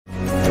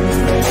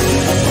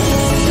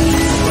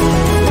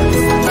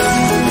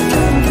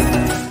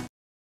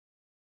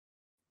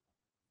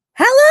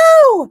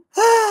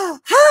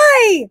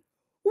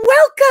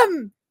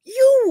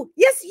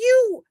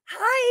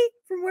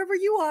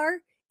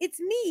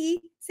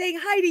me saying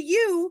hi to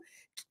you.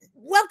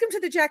 Welcome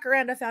to the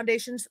Jacaranda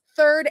Foundation's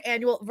 3rd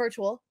annual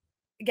virtual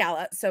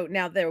gala. So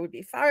now there would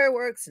be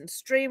fireworks and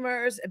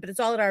streamers, but it's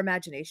all in our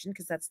imagination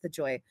because that's the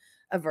joy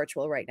of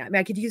virtual right now. I mean,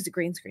 I could use a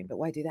green screen, but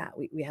why do that?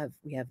 We have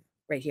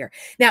right here.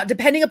 Now,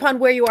 depending upon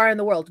where you are in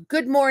the world,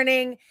 good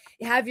morning,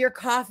 have your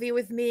coffee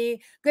with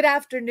me. Good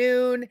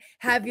afternoon,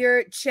 have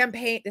your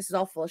champagne. This is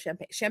all full of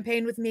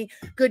champagne with me.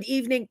 Good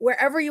evening,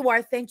 wherever you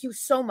are. Thank you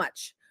so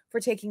much for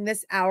taking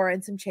this hour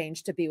and some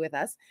change to be with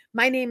us.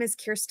 My name is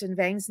Kirsten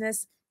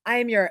Vangsness. I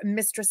am your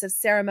mistress of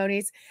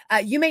ceremonies.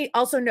 You may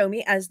also know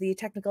me as the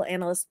technical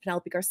analyst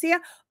Penelope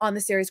Garcia on the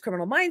series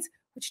Criminal Minds,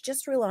 which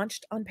just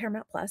relaunched on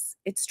Paramount Plus.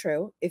 It's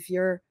true. If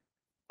you're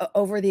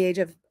over the age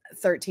of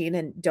 13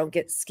 and don't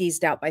get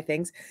skeezed out by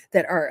things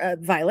that are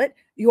violent,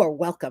 you are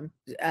welcome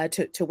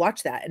to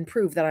watch that and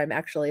prove that I'm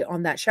actually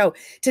on that show.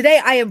 Today,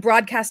 I am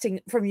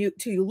broadcasting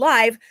to you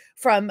live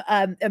from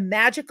a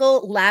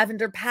magical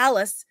lavender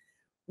palace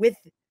with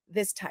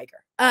this tiger.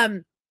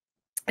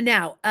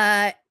 Now,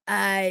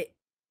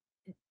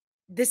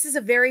 this is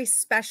a very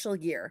special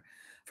year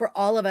for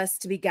all of us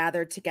to be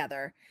gathered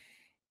together,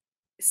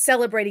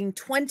 celebrating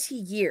 20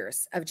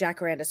 years of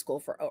Jacaranda School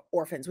for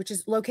Orphans, which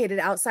is located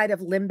outside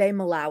of Limbe,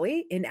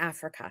 Malawi in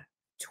Africa.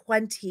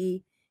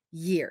 20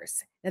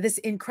 years. Now, this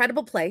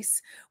incredible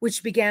place,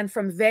 which began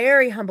from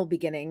very humble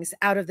beginnings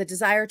out of the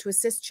desire to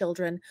assist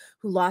children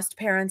who lost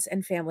parents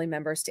and family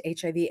members to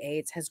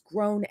HIV/AIDS, has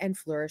grown and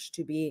flourished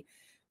to be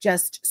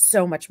just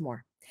so much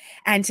more.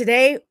 And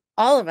today,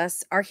 all of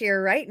us are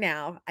here right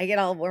now. I get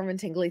all warm and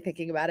tingly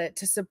thinking about it,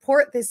 to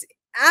support this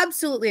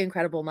absolutely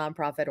incredible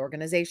nonprofit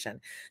organization.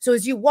 So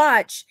as you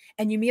watch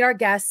and you meet our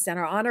guests and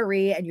our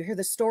honoree and you hear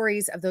the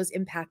stories of those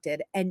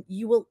impacted, and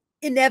you will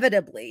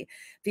inevitably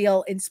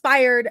feel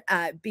inspired,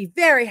 be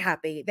very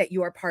happy that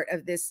you are part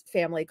of this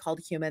family called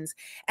humans.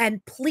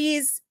 And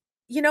please,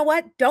 you know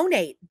what?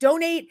 Donate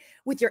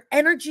with your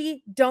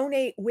energy,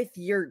 donate with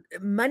your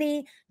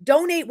money,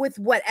 donate with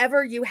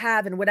whatever you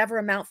have and whatever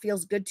amount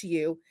feels good to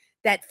you,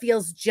 that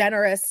feels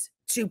generous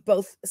to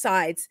both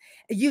sides,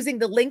 using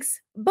the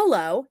links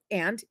below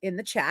and in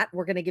the chat.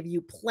 We're going to give you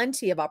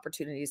plenty of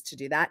opportunities to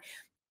do that.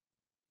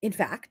 In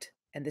fact,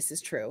 and this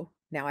is true,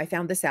 now I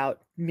found this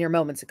out mere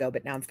moments ago,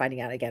 but now I'm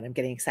finding out again. I'm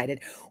getting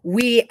excited.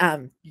 We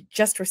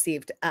just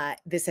received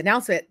this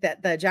announcement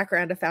that the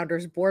Jacaranda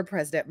Founders Board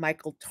President,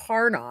 Michael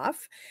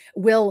Tarnoff,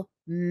 will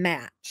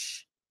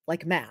match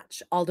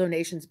all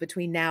donations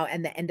between now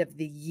and the end of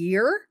the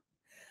year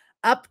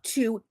up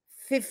to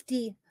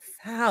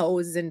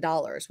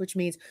 $50,000, which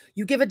means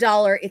you give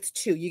 $1, it's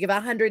 $2. You give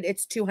 100,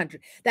 it's 200.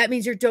 That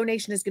means your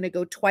donation is going to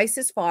go twice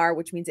as far,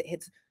 which means it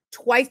hits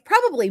twice.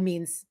 Probably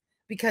means,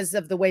 because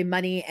of the way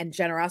money and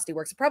generosity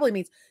works, it probably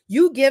means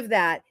you give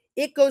that,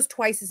 it goes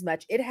twice as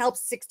much. It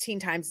helps 16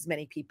 times as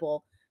many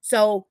people.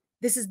 So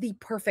this is the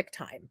perfect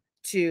time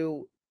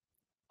to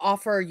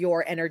offer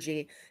your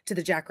energy to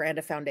the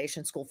Jacaranda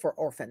Foundation School for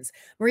Orphans.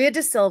 Maria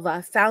de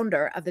Silva,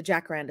 founder of the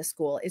Jacaranda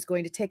School, is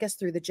going to take us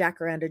through the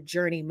Jacaranda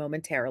journey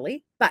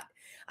momentarily, but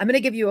I'm going to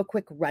give you a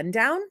quick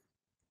rundown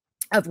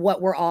of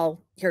what we're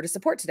all here to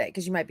support today,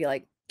 because you might be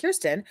like,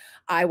 Kirsten,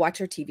 I watch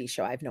your TV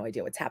show. I have no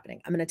idea what's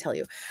happening. I'm going to tell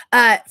you.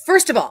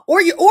 First of all,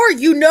 or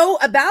you know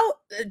about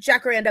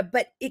Jacaranda,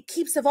 but it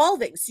keeps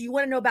evolving. So you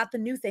want to know about the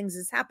new things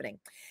that's happening.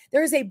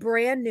 There is a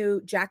brand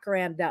new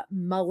Jacaranda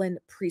Mullen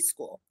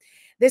preschool.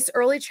 This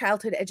early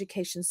childhood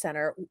education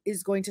center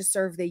is going to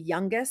serve the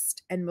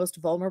youngest and most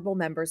vulnerable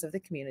members of the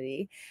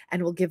community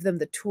and will give them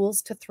the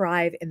tools to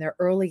thrive in their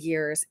early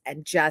years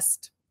and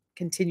just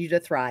continue to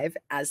thrive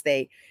as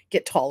they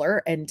get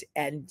taller and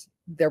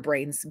their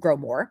brains grow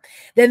more.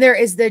 Then there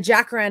is the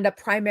Jacaranda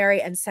Primary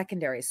and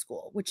Secondary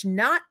School, which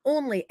not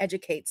only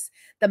educates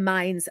the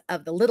minds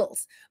of the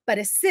littles, but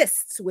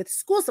assists with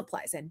school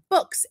supplies and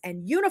books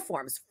and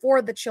uniforms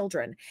for the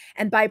children.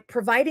 And by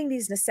providing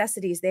these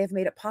necessities, they have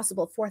made it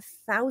possible for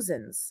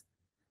thousands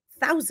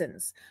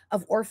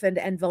of orphaned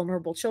and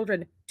vulnerable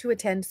children to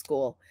attend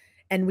school.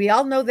 And we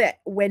all know that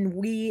when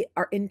we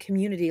are in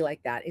community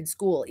like that in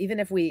school, even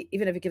if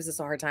it gives us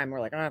a hard time, we're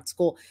like, oh, at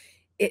school,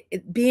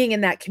 being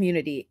in that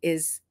community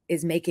is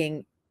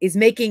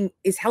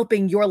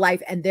helping your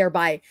life and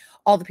thereby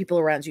all the people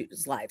around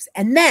you's lives.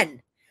 And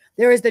then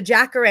there is the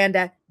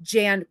Jacaranda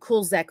Jan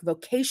Kulczek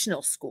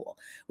Vocational School,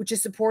 which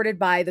is supported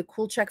by the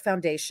Kulczek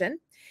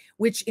Foundation,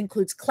 which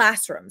includes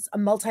classrooms, a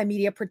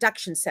multimedia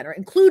production center,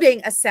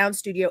 including a sound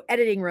studio,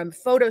 editing room,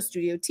 photo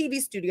studio, TV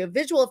studio,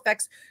 visual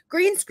effects,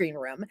 green screen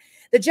room.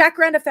 The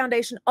Jacaranda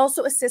Foundation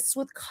also assists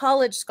with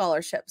college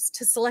scholarships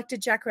to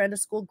selected Jacaranda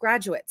School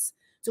graduates.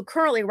 So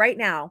currently, right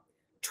now,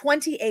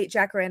 28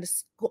 Jacaranda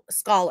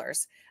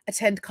scholars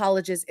attend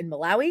colleges in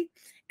Malawi,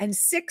 and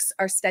 6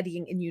 are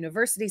studying in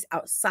universities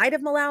outside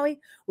of Malawi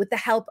with the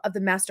help of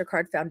the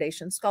MasterCard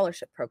Foundation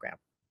Scholarship Program.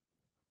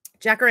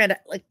 Jacaranda,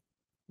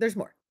 there's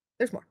more.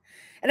 There's more.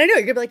 And I know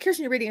you're going to be like,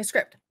 Kirsten, you're reading a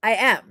script. I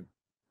am,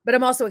 but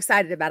I'm also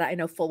excited about it. I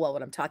know full well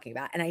what I'm talking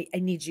about, and I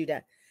need you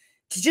to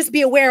just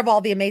be aware of all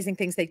the amazing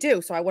things they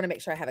do. So I want to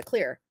make sure I have it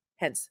clear,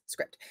 hence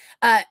script.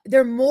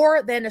 They're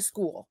more than a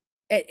school.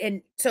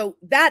 And so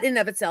that in and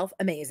of itself,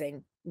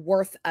 amazing,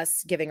 worth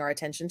us giving our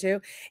attention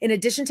to. In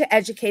addition to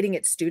educating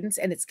its students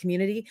and its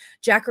community,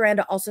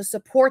 Jacaranda also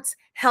supports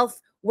health,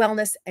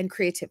 wellness, and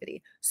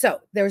creativity. So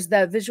there's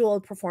the visual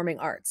and performing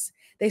arts.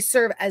 They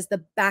serve as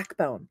the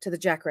backbone to the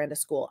Jacaranda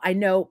School. I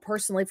know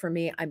personally for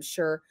me, I'm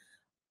sure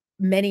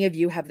many of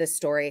you have this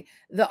story.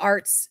 The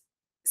arts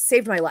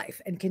saved my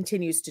life and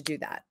continues to do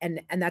that.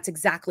 And that's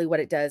exactly what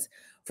it does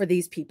for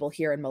these people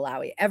here in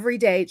Malawi. Every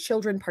day,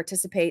 children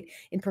participate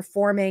in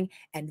performing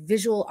and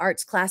visual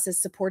arts classes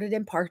supported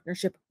in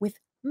partnership with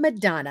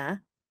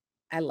Madonna.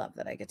 I love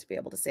that I get to be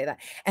able to say that.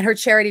 And her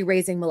charity,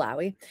 Raising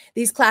Malawi.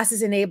 These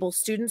classes enable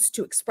students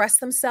to express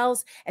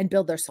themselves and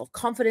build their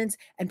self-confidence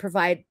and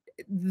provide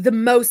the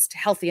most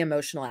healthy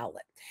emotional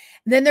outlet.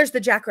 And then there's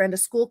the Jacaranda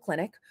School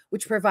Clinic,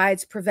 which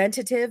provides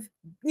preventative,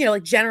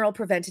 like general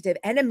preventative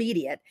and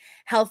immediate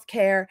health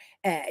care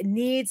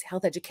needs,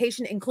 health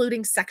education,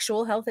 including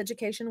sexual health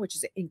education, which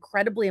is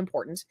incredibly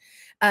important.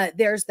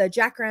 There's the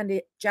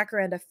Jacaranda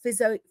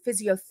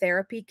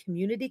Physiotherapy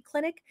Community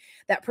Clinic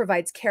that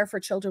provides care for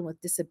children with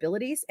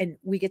disabilities. And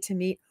we get to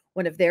meet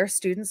one of their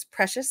students,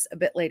 Precious, a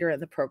bit later in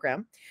the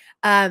program.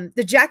 The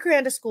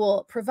Jacaranda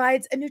School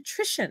provides a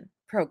nutrition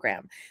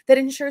program that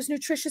ensures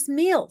nutritious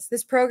meals.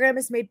 This program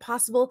is made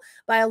possible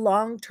by a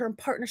long-term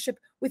partnership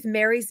with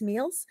Mary's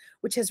Meals,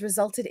 which has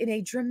resulted in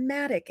a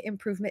dramatic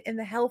improvement in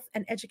the health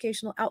and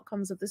educational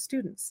outcomes of the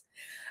students.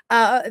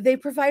 They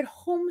provide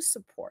home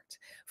support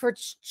for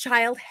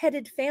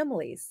child-headed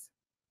families.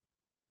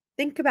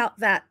 Think about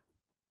that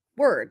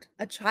word,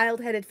 a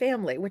child-headed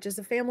family, which is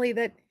a family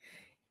that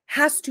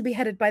has to be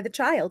headed by the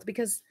child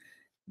because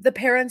the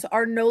parents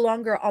are no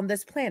longer on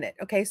this planet,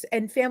 okay?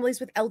 And families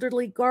with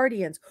elderly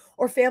guardians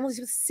or families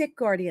with sick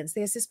guardians,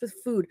 they assist with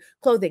food,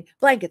 clothing,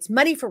 blankets,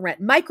 money for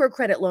rent,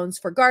 microcredit loans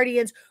for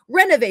guardians,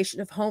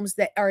 renovation of homes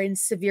that are in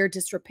severe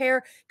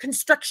disrepair,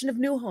 construction of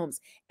new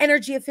homes,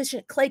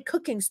 energy-efficient clay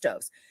cooking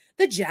stoves.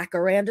 The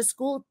Jacaranda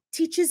School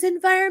teaches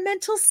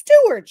environmental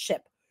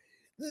stewardship.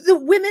 The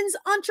Women's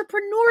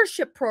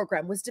Entrepreneurship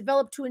Program was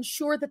developed to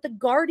ensure that the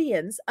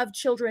guardians of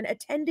children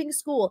attending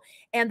school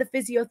and the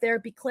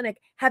physiotherapy clinic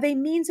have a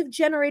means of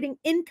generating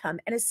income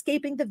and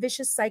escaping the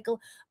vicious cycle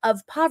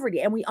of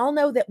poverty. And we all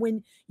know that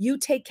when you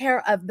take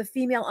care of the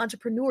female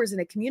entrepreneurs in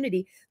a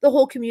community, the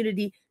whole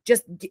community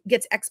just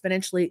gets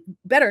exponentially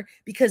better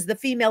because the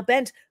female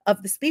bent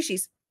of the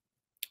species,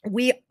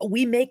 we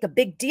make a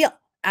big deal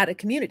at a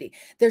community.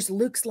 There's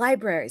Luke's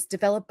Libraries,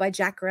 developed by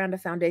Jacaranda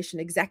Foundation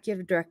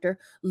Executive Director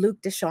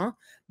Luke Deschamps,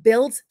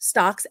 builds,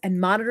 stocks, and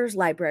monitors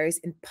libraries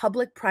in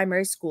public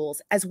primary schools,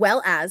 as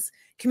well as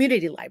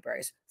community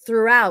libraries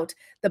throughout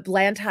the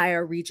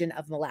Blantyre region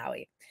of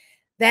Malawi.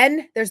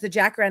 Then there's the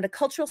Jacaranda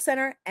Cultural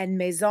Center and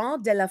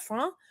Maison de la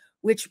France,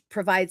 which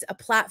provides a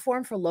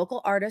platform for local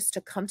artists to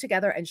come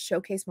together and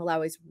showcase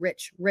Malawi's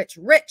rich, rich,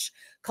 rich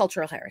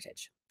cultural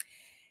heritage.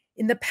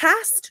 In the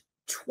past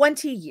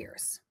 20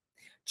 years,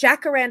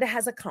 Jacaranda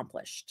has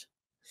accomplished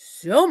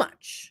so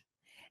much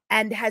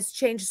and has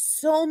changed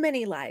so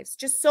many lives,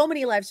 just so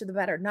many lives for the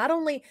better. Not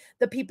only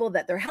the people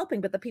that they're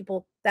helping, but the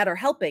people that are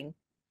helping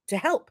to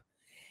help.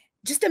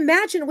 Just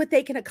imagine what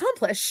they can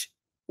accomplish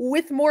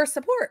with more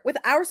support, with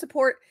our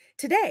support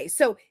today.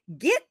 So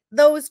get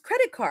those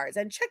credit cards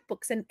and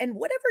checkbooks and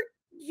whatever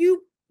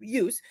you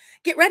use,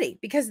 get ready,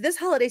 because this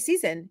holiday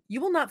season, you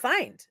will not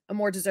find a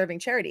more deserving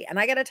charity. And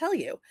I got to tell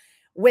you,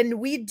 when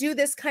we do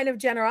this kind of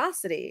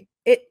generosity,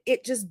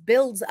 it just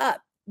builds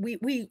up.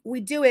 We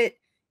do it.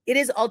 It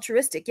is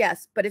altruistic,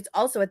 yes, but it's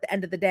also at the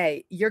end of the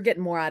day, you're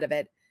getting more out of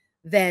it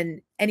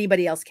than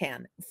anybody else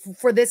can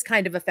for this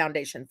kind of a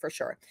foundation, for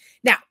sure.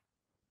 Now,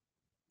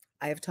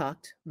 I have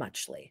talked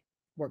muchly.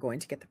 We're going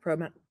to get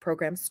the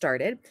program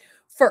started.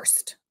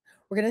 First,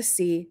 we're going to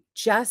see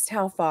just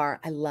how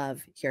far, I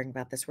love hearing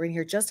about this. We're going to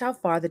hear just how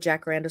far the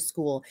Jacaranda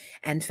School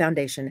and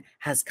Foundation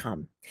has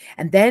come.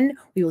 And then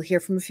we will hear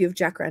from a few of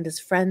Jacaranda's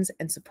friends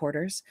and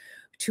supporters.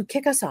 To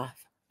kick us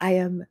off, I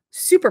am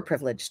super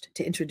privileged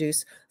to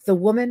introduce the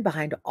woman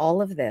behind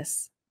all of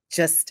this.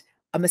 I'm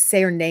going to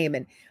say her name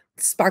and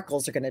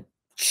sparkles are going to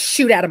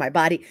shoot out of my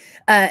body.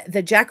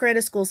 The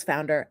Jacaranda School's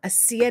founder, a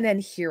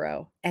CNN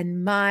hero,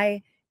 and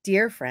my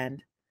dear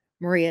friend,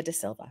 Maria da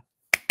Silva.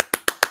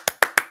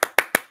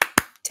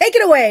 Take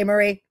it away,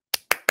 Marie.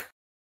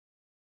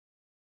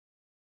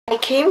 I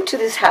came to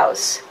this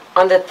house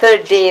on the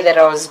third day that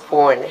I was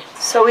born.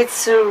 So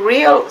it's a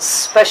real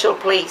special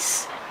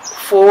place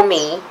for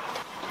me.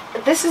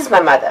 This is my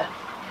mother.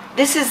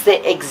 This is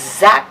the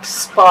exact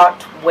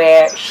spot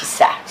where she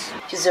sat.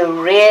 She's a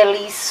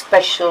really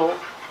special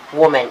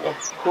woman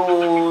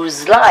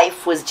whose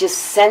life was just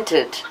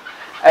centered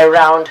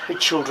around her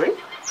children.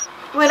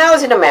 When I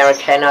was in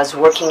America and I was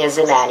working as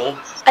a nanny,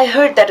 I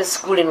heard that a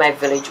school in my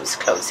village was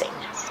closing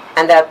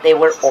and that they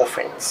were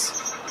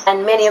orphans.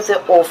 And many of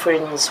the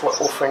orphans were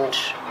orphaned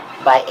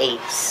by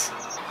AIDS.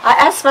 I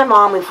asked my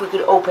mom if we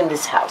could open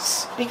this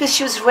house because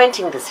she was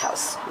renting this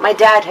house. My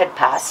dad had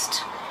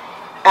passed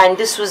and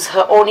this was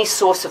her only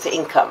source of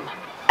income.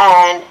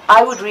 And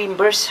I would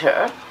reimburse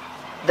her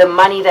the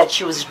money that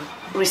she was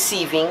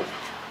receiving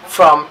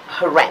from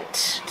her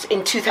rent.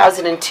 In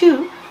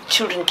 2002,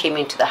 children came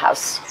into the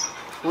house.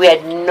 We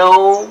had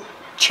no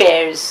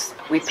chairs.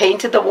 We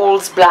painted the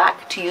walls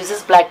black to use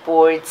as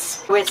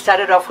blackboards. We had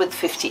started off with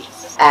 50.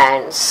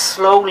 And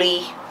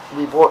slowly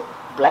we bought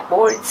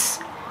blackboards,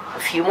 a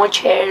few more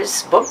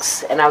chairs,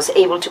 books, and I was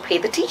able to pay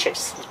the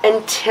teachers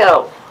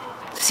until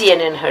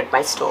CNN heard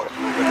my story.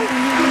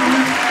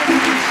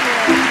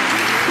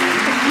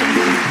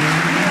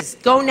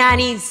 Go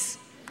nannies,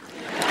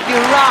 you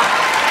rock.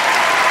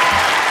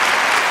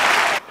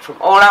 From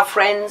all our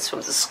friends, from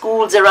the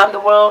schools around the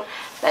world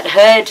that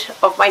heard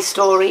of my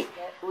story,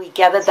 we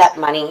gathered that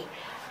money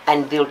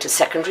and built a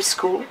secondary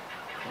school,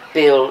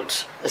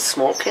 built a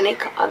small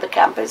clinic on the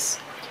campus.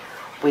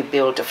 We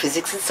built a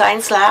physics and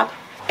science lab.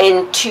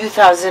 In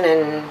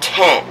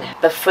 2010,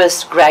 the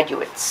first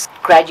graduates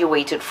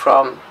graduated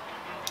from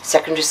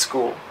secondary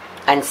school,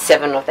 and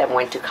 7 of them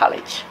went to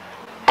college.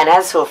 And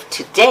as of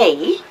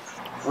today,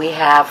 we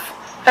have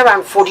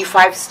around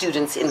 45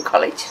 students in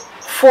college,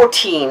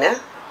 14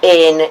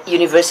 in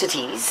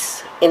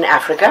universities in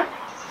Africa,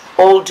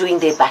 all doing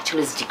their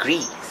bachelor's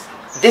degrees.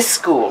 This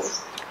school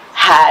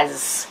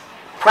has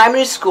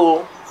primary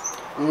school,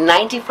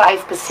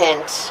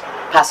 95%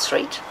 pass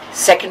rate.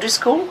 Secondary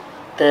school,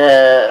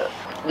 the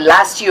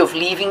last year of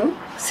leaving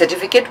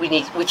certificate,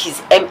 which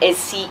is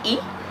MSCE,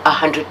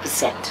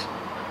 100%.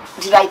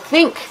 Did I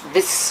think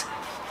this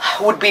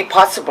would be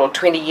possible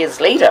 20 years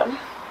later?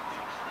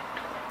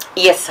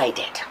 Yes, I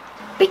did.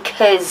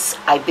 Because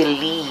I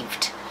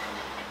believed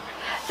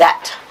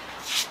that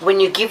when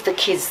you give the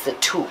kids the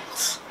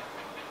tools,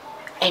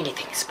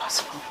 anything is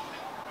possible.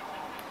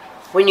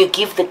 When you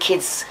give the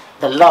kids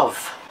the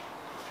love,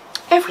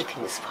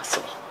 everything is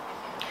possible.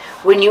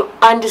 When you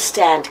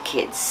understand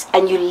kids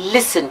and you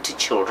listen to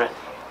children,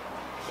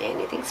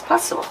 anything's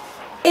possible.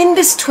 In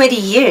this 20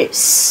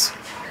 years,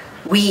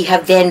 we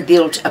have then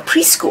built a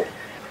preschool.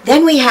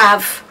 Then we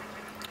have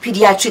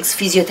pediatrics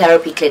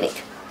physiotherapy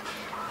clinic.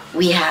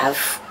 We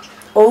have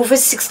over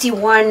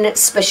 61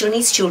 special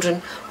needs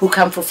children who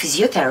come for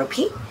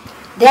physiotherapy.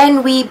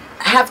 Then we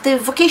have the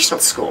vocational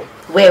school,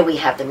 where we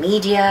have the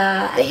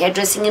media, the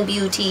hairdressing and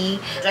beauty,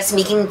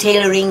 dressmaking,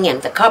 tailoring,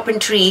 and the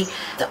carpentry,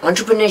 the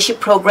entrepreneurship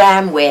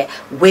program where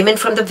women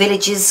from the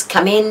villages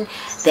come in.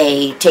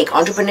 They take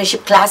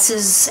entrepreneurship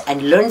classes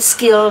and learn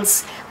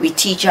skills. We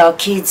teach our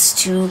kids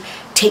to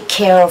take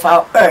care of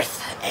our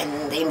earth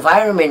and the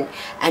environment.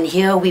 And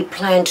here we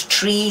plant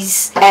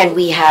trees. And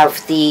we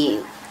have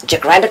the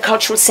Jacaranda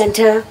Cultural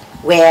Center,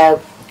 where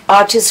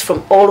artists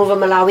from all over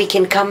Malawi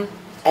can come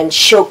and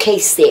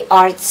showcase their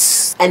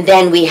arts. And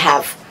then we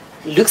have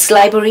Luke's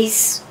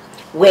Libraries,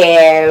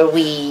 where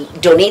we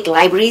donate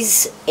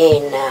libraries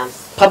in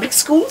public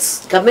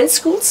schools, government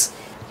schools.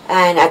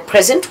 And at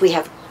present, we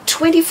have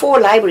 24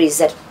 libraries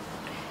that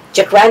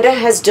Jacaranda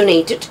has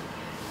donated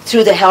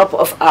through the help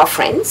of our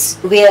friends.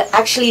 We're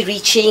actually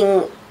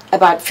reaching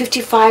about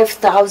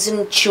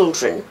 55,000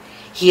 children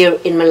here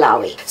in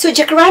Malawi. So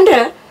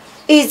Jacaranda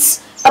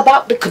is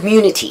about the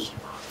community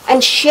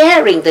and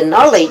sharing the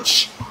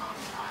knowledge,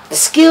 the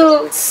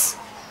skills,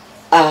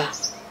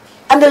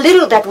 and the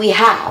little that we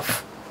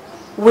have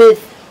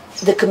with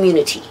the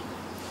community,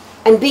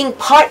 and being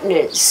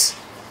partners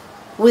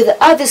with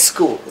other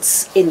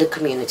schools in the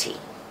community.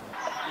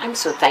 I'm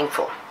so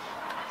thankful.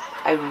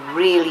 I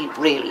really,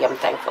 really am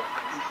thankful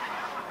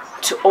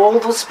to all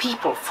those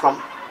people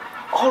from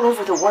all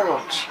over the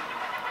world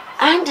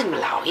and in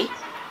Malawi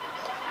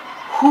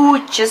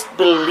who just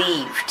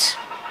believed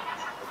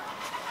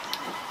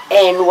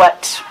in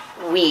what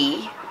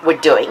we were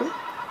doing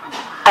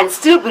and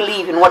still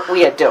believe in what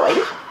we are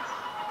doing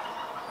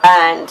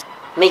and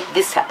make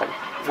this happen,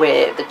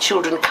 where the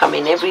children come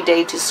in every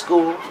day to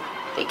school,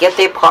 they get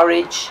their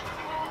porridge,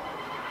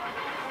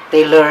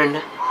 they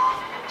learn,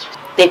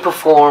 they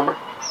perform,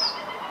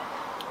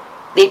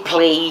 they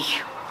play,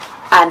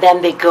 and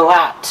then they go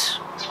out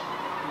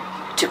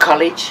to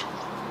college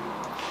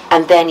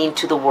and then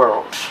into the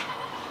world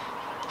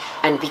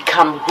and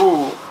become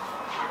who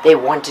they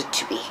wanted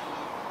to be.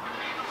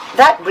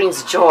 That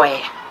brings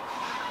joy,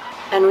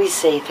 and we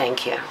say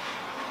thank you.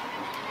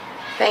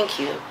 Thank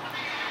you.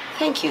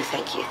 Thank you,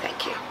 thank you,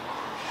 thank you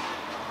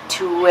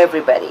to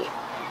everybody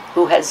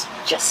who has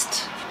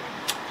just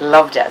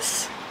loved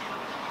us.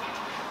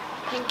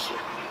 Thank you.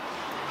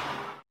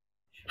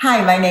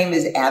 Hi, my name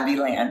is Abby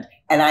Land,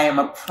 and I am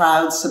a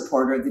proud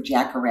supporter of the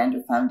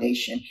Jacaranda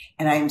Foundation,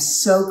 and I am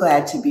so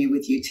glad to be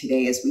with you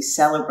today as we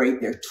celebrate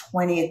their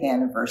 20th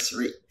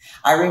anniversary.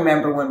 I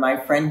remember when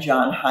my friend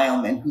John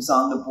Heilman, who's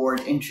on the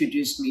board,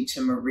 introduced me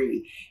to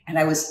Marie, and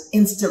I was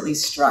instantly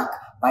struck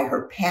by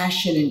her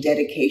passion and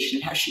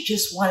dedication, how she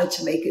just wanted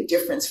to make a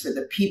difference for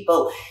the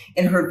people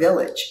in her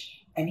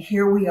village. And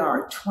here we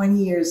are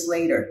 20 years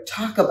later,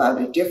 talk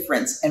about a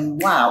difference. And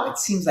wow, it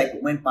seems like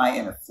it went by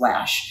in a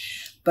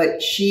flash.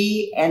 But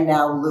she and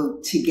now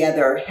Luke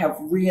together have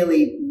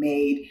really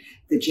made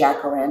the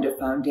Jacaranda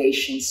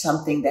Foundation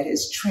something that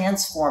is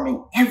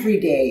transforming every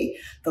day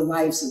the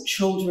lives of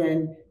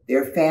children,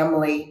 their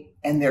family,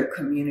 and their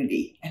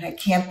community. And I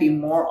can't be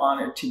more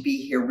honored to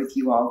be here with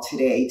you all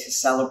today to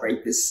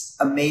celebrate this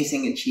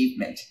amazing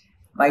achievement.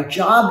 My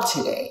job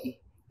today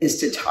is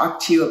to talk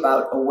to you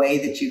about a way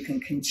that you can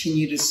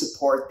continue to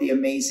support the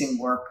amazing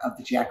work of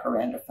the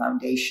Jacaranda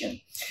Foundation.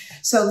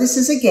 So this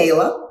is a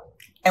gala.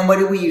 And what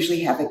do we usually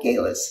have at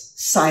galas?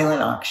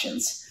 Silent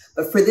auctions.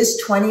 But for this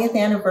 20th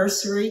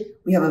anniversary,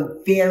 we have a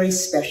very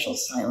special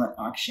silent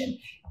auction.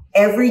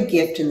 Every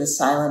gift in the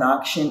silent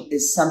auction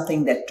is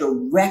something that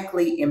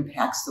directly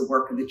impacts the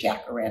work of the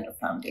Jacaranda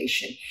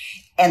Foundation.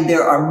 And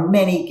there are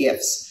many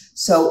gifts.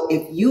 So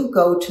if you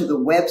go to the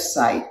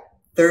website,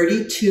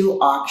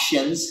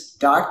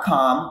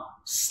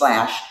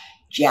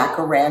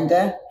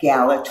 32auctions.com/Jacaranda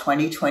Gala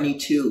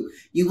 2022,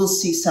 you will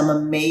see some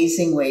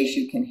amazing ways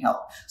you can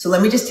help. So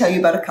let me just tell you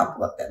about a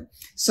couple of them.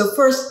 So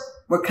first,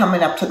 we're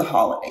coming up to the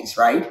holidays,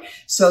 right?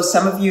 So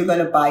some of you are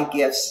going to buy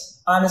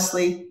gifts.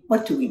 Honestly,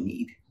 what do we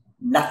need?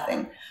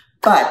 Nothing.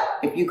 But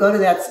if you go to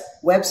that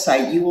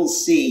website, you will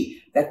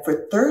see that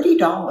for $30,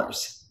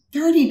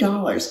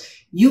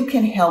 you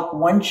can help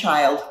one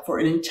child for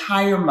an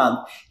entire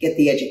month get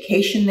the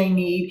education they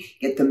need,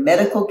 get the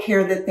medical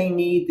care that they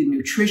need, the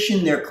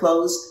nutrition, their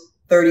clothes,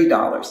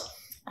 $30.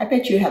 I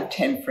bet you have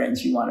 10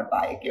 friends you want to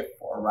buy a gift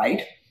for,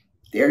 right?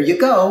 There you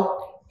go.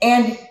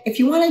 And if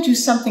you want to do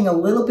something a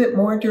little bit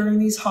more during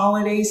these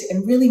holidays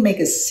and really make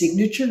a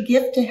signature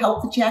gift to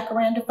help the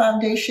Jacaranda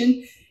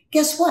Foundation,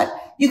 guess what?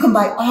 You can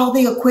buy all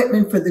the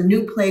equipment for the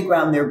new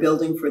playground they're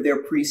building for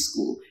their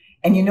preschool.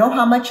 And you know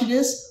how much it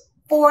is?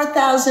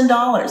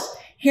 $4,000.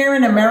 Here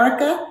in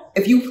America,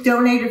 if you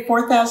donated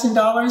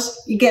 $4,000,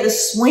 you get a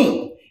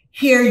swing.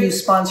 Here, you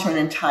sponsor an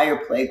entire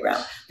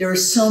playground. There are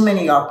so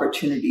many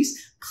opportunities.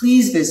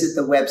 Please visit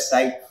the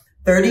website,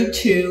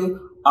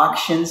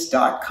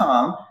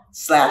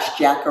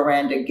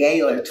 32auctions.com/Jacaranda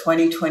Gala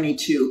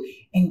 2022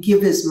 and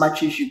give as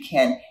much as you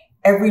can.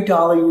 Every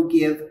dollar you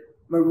give,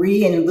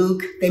 Marie and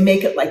Luke, they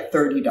make it like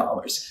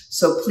 $30.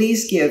 So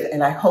please give,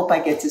 and I hope I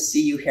get to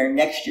see you here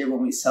next year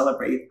when we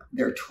celebrate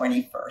their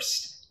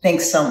 21st.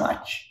 Thanks so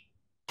much.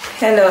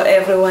 Hello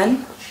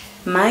everyone,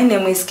 my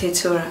name is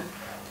Keturah.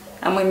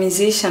 I'm a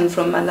musician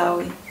from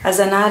Malawi. As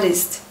an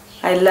artist,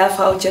 I love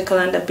how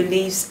Jacaranda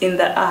believes in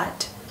the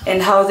art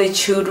and how the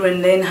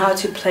children learn how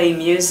to play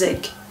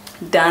music,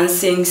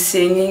 dancing,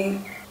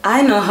 singing.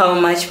 I know how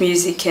much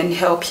music can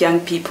help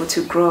young people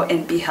to grow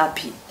and be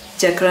happy.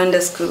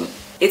 Jacaranda School,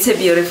 it's a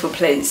beautiful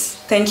place.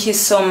 Thank you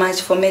so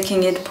much for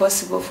making it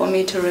possible for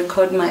me to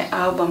record my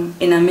album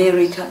in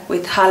America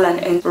with Harlan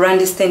and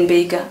Randy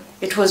Steinbaker.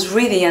 It was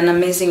really an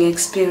amazing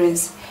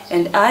experience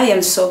and I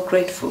am so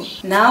grateful.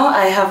 Now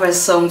I have a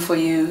song for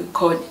you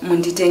called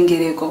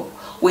Munditengereko,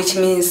 which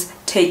means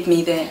take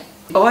me there.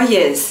 Oh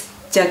yes,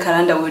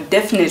 Jacaranda will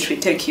definitely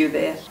take you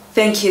there.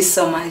 Thank you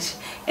so much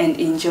and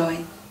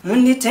enjoy.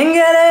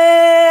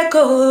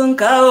 Munditengereko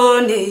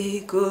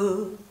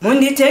nkaoneko,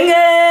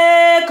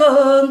 Munditengereko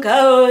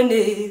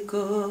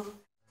nkaoneko,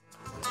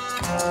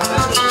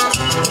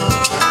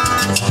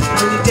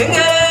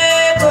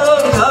 Munditengereko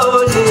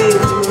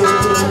nkaoneko,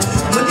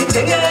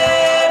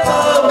 Munditengereko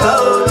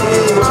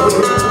nkaoneko,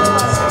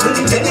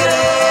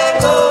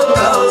 Munditengereko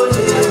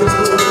nkaoneko.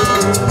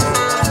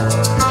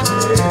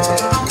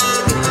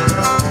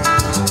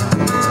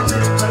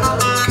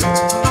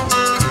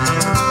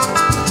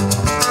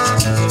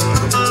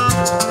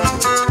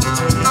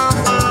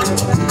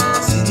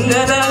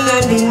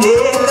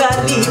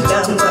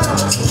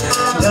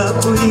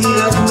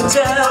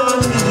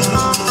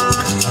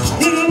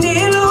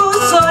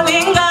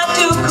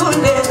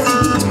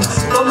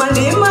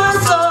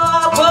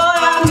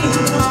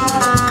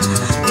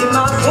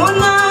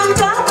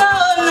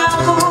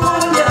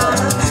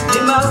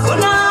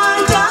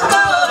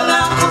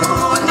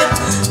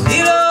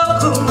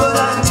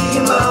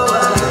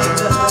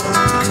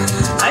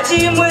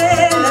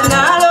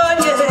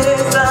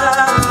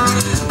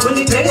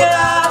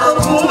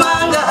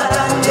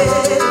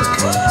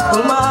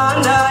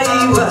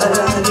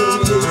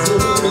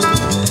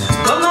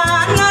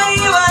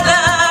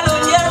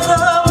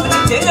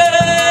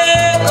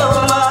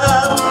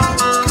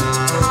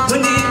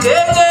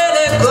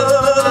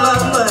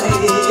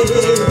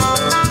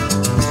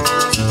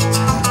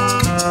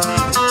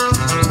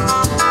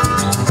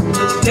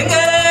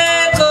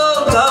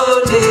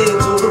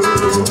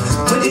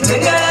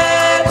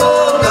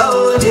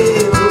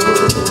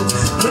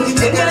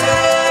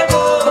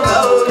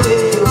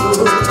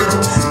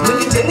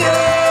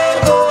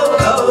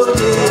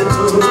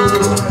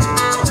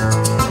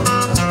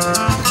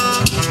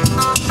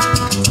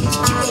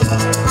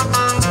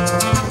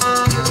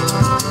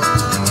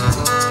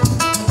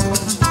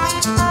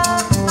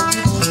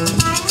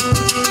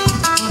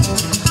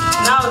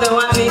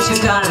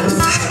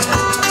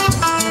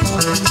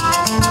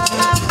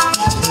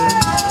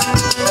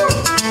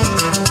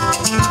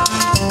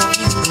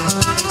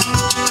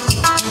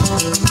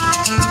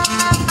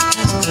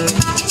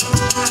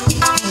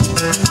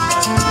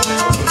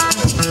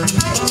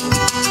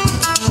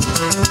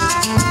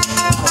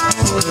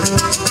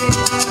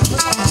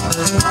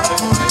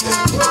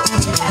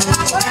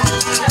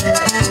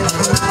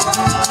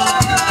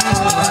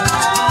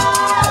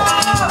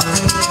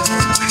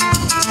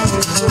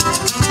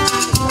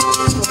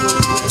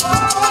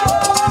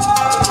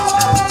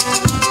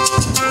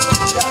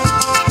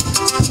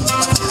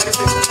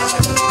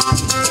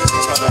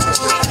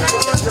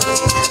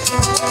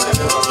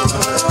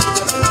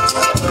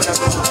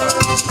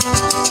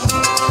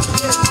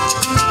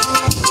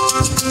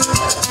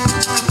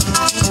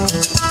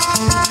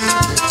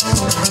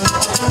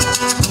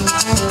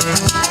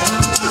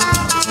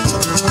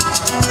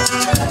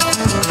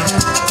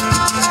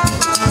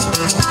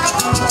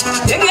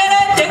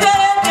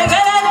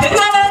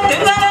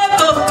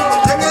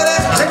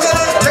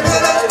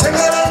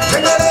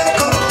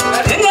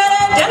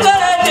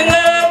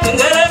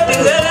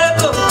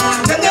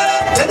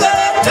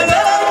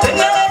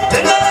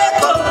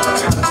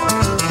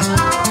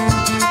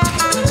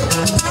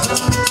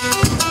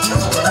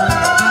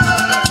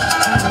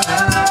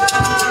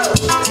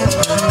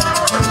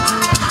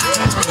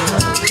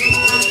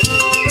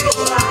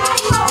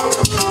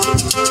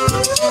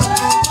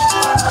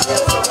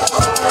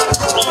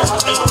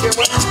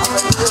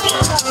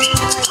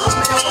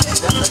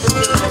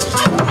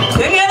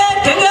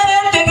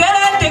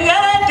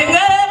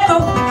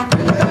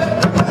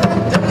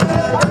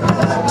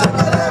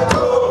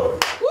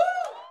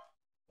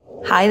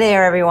 Hi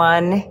there,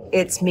 everyone.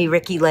 It's me,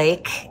 Ricki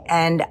Lake,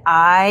 and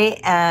I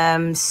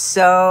am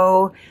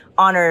so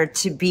honored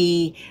to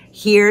be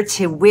here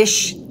to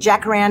wish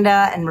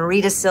Jacaranda and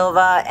Marita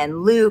Silva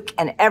and Luke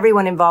and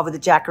everyone involved with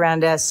the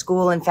Jacaranda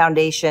School and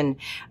Foundation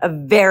a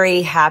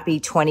very happy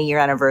 20-year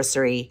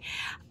anniversary.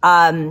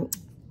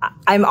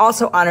 I'm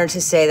also honored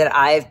to say that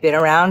I've been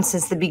around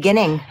since the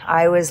beginning.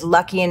 I was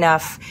lucky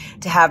enough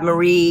to have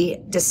Marie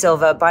De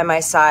Silva by my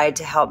side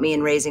to help me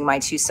in raising my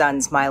two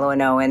sons, Milo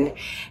and Owen.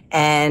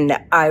 And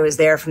I was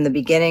there from the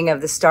beginning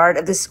of the start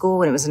of the school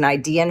when it was an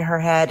idea in her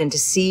head, and to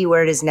see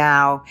where it is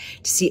now,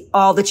 to see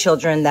all the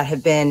children that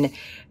have been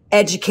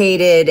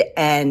educated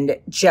and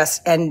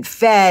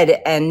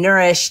fed and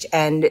nourished,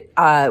 and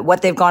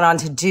what they've gone on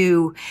to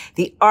do,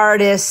 the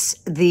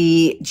artists,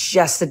 the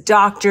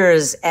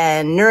doctors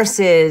and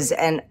nurses,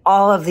 and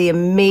all of the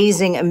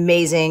amazing,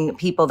 amazing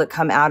people that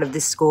come out of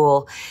this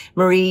school.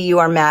 Marie, you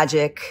are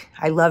magic.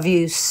 I love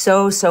you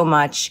so, so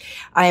much.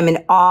 I am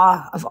in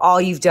awe of all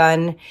you've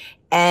done.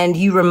 And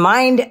you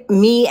remind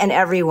me and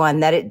everyone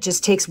that it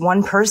just takes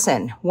one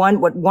person,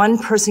 what one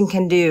person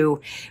can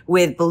do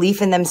with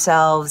belief in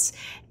themselves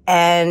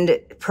and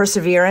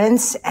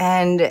perseverance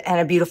and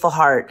a beautiful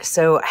heart.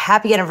 So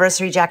happy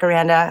anniversary,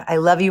 Jacaranda. I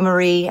love you,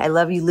 Marie. I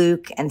love you,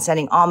 Luke, and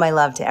sending all my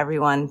love to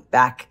everyone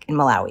back in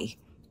Malawi.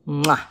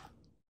 Mwah.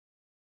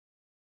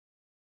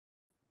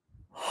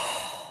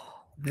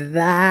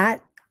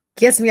 That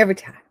gets me every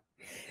time.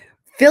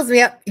 Fills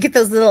me up. You get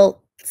those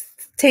little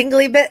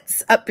tingly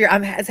bits up your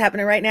arm. It's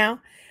happening right now.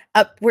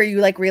 Up where you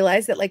like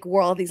realize that like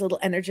we're all these little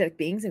energetic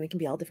beings and we can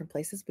be all different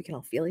places. We can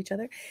all feel each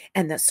other.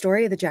 And the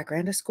story of the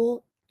Jacaranda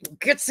School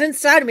gets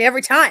inside of me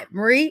every time.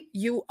 Marie,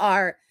 you're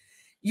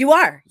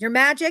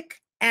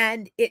magic.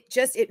 And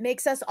it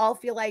makes us all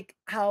feel like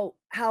how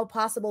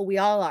possible we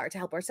all are to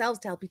help ourselves,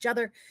 to help each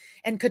other.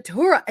 And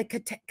Keturah,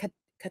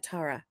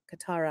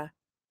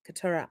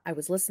 I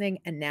was listening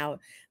and now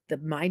the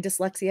mind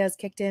dyslexia has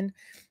kicked in.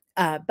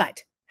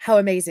 But how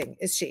amazing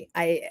is she?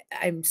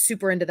 I'm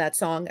super into that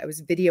song. I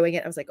was videoing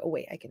it. I was like, oh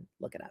wait, I can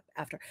look it up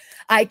after.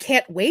 I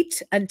can't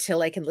wait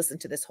until I can listen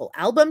to this whole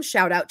album.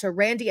 Shout out to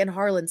Randy and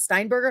Harlan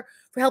Steinberger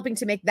for helping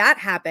to make that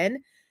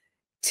happen.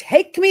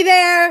 Take me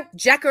there,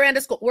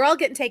 Jacaranda School. We're all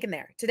getting taken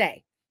there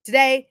today.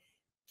 Today,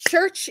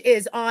 church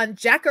is on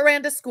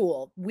Jacaranda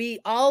School. We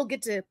all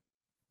get to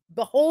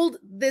behold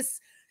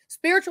this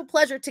spiritual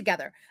pleasure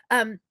together.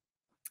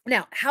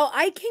 Now, how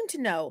I came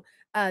to know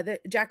the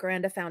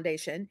Jacaranda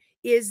Foundation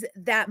is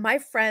that my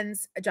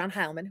friends, John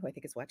Heilman, who I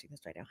think is watching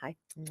this right now, hi,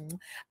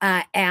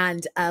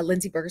 and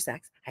Lindsay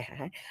Berger-Sachs,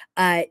 hi.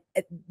 I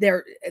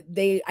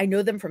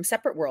know them from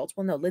separate worlds.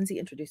 Well, no, Lindsay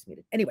introduced me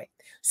to, anyway.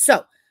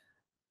 So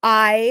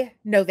I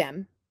know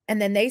them,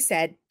 and then they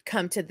said,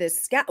 come to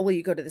this Gala. Will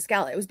you go to this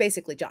Gala? It was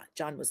basically John.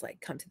 John was like,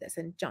 come to this,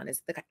 and John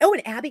is the guy. Oh,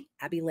 and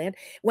Abby Land.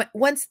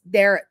 Once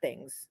they're at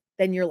things,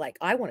 then you're like,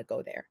 I want to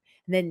go there.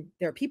 And then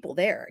there are people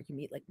there. You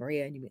meet like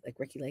Maria and you meet like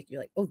Ricki Lake. You're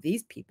like, oh,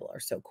 these people are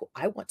so cool.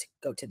 I want to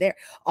go to there.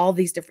 All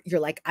these different, you're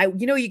like,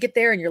 you get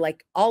there and you're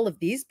like, all of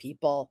these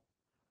people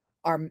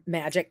are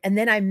magic. And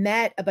then I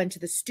met a bunch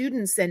of the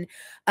students and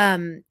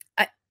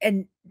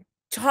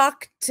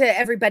talked to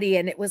everybody.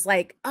 And it was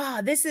like,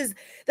 this is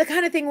the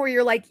kind of thing where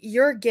you're like,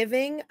 you're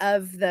giving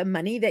of the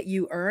money that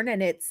you earn.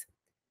 And it's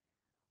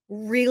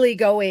really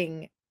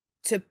going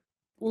to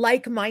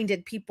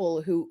like-minded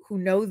people who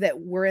know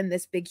that we're in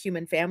this big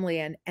human family,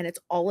 and it's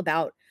all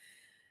about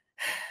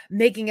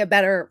making it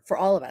better for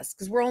all of us,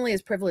 because we're only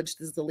as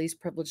privileged as the least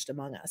privileged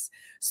among us.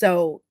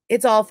 So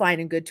it's all fine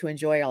and good to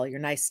enjoy all your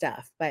nice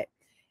stuff, but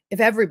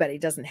if everybody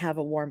doesn't have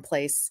a warm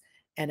place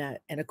and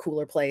a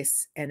cooler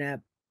place and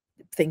a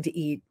thing to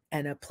eat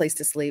and a place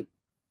to sleep,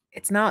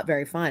 it's not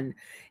very fun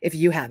if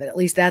you have it. At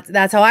least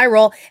that's how I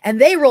roll,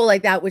 and they roll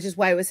like that, which is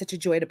why it was such a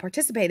joy to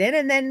participate in.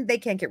 And then they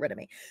can't get rid of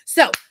me.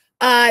 So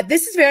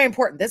This is very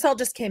important. This all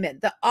just came in.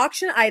 The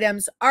auction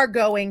items are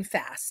going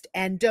fast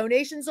and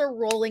donations are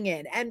rolling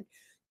in, and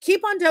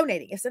keep on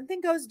donating. If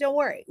something goes, don't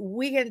worry.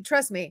 We can,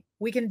 trust me,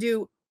 we can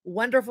do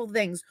wonderful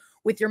things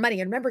with your money.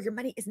 And remember, your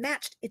money is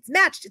matched. It's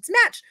matched. It's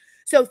matched.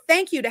 So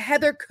thank you to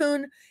Heather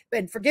Kuhn.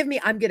 And forgive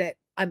me, I'm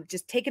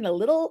just taking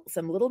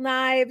some little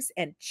knives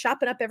and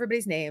chopping up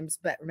everybody's names.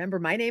 But remember,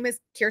 my name is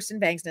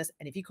Kirsten Vangsness.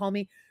 And if you call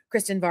me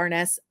Kristen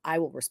Vangsness, I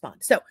will respond.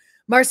 So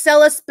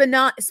Marcella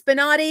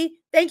Spinati,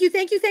 thank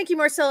you,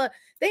 Marcella.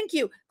 Thank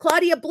you.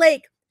 Claudia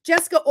Blake,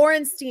 Jessica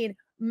Orenstein,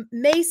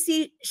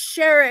 Macy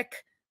Sherrick,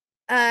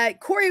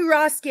 Corey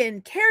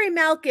Roskin, Carrie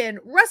Malkin,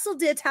 Russell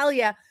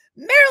D'Italia,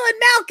 Marilyn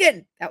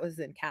Malkin. That was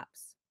in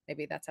caps.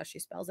 Maybe that's how she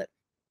spells it.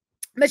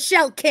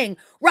 Michelle King,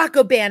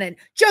 Rocco Bannon,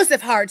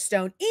 Joseph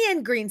Hardstone,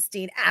 Ian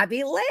Greenstein,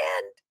 Abby Land,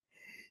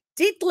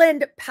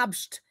 Dietlind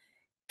Pabst,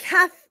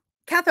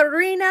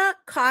 Katharina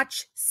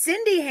Koch,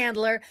 Cindy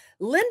Handler,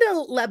 Linda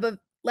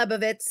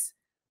Lebovitz,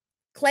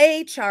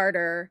 Clay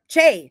Charter,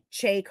 Che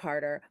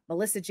Carter,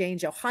 Melissa Jane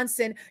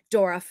Johansson,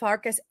 Dora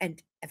Farkas,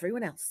 and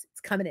everyone else.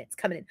 It's coming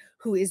in,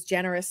 who is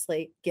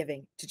generously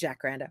giving to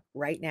Jacaranda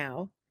right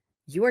now.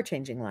 You are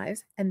changing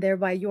lives, and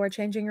thereby you are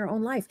changing your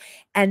own life.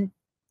 And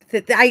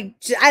I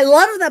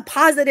love the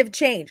positive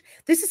change.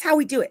 This is how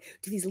we do it.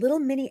 Do these little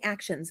mini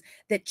actions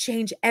that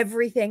change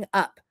everything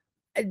up.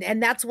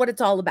 And that's what it's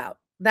all about.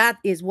 That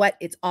is what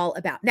it's all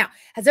about. Now,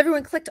 has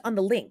everyone clicked on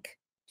the link?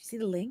 Do you see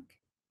the link?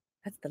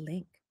 That's the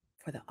link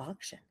for the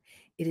auction.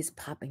 It is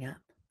popping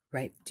up,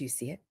 right? Do you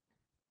see it?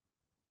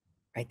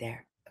 Right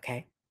there,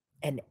 okay?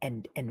 And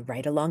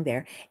right along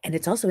there. And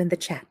it's also in the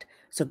chat.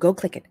 So go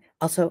click it.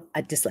 Also,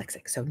 a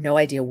dyslexic, so no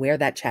idea where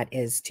that chat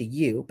is to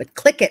you, but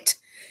click it.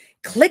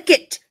 Click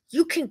it.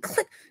 You can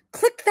click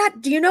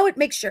that. Do you know it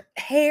makes your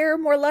hair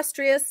more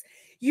lustrous?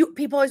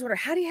 People always wonder,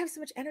 how do you have so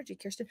much energy,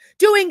 Kirsten?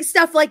 Doing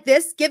stuff like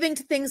this, giving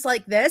to things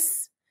like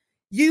this.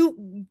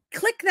 You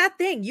click that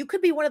thing. You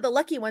could be one of the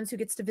lucky ones who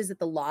gets to visit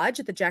the lodge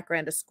at the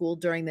Jacaranda School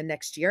during the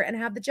next year and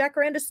have the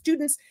Jacaranda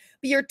students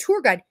be your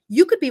tour guide.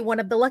 You could be one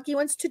of the lucky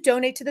ones to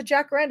donate to the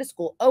Jacaranda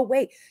School. Oh,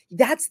 wait,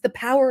 that's the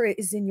power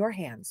is in your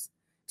hands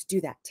to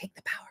do that. Take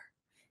the power.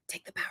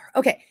 Take the power.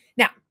 Okay,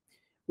 now,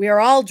 we are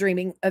all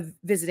dreaming of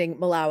visiting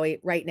Malawi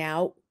right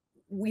now.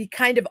 We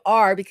kind of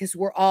are, because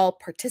we're all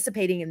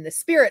participating in the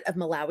spirit of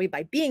Malawi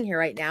by being here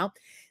right now.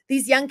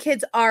 These young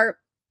kids are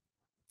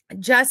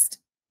just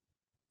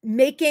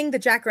making the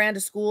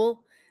Jacaranda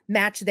School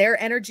match their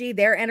energy.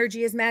 Their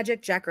energy is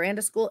magic.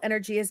 Jacaranda School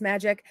energy is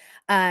magic.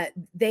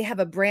 They have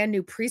a brand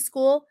new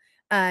preschool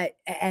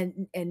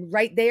and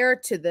right there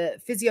to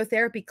the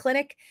physiotherapy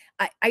clinic.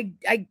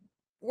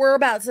 We're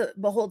about to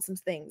behold some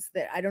things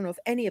that I don't know if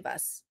any of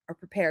us are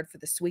prepared for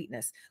the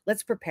sweetness.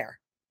 Let's prepare.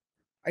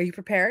 Are you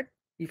prepared?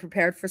 You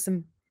prepared for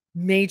some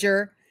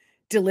major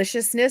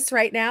deliciousness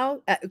right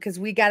now? Because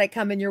we got it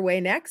coming your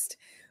way next.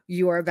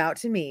 You are about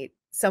to meet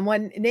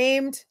someone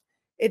named,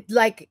 it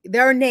like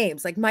there are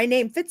names, like my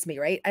name fits me,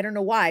 right? I don't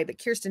know why,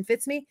 but Kirsten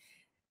fits me.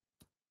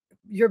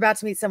 You're about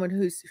to meet someone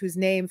whose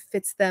name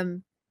fits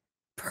them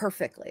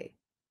perfectly.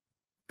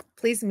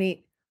 Please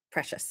meet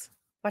Precious.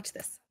 Watch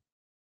this.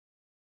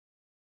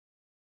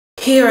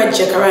 Here at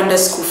Jacaranda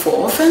School for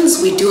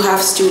Orphans, we do have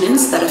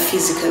students that are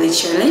physically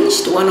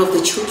challenged. One of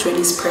the children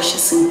is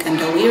Precious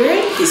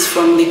Nkandawire. He's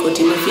from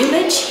Nicotina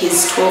village.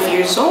 He's 12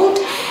 years old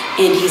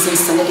and he's in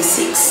standard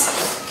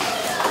 6.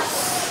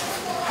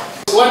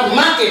 What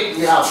market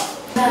we have?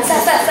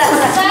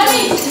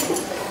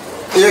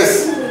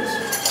 Yes.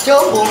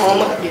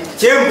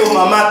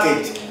 Chemboma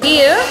market.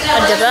 Here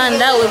at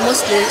Jacaranda, we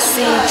mostly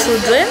see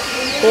children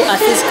who are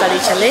physically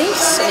challenged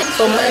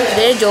from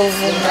the age of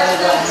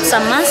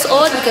some months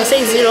old. You can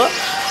say 0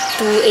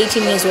 to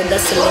 18 years old.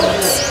 That's the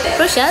limit.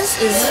 Precious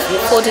is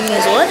 14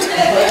 years old.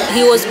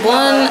 He was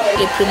born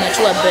a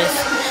premature birth.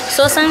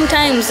 So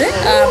sometimes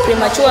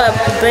premature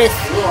birth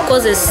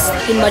causes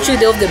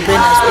immaturity of the brain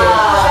as well.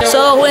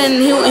 So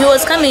when he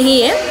was coming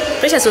here,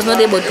 Precious was not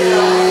able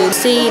to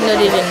see,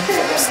 not even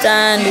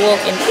stand, walk,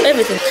 and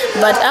everything.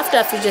 But after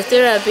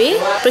physiotherapy,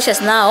 Precious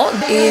now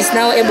is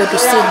now able to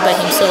sit by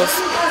himself.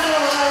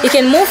 He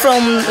can move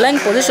from lying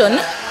position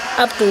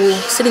up to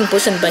sitting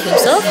position by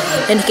himself,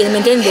 and he can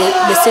maintain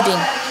the sitting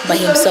by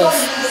himself.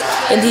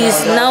 And he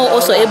is now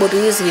also able to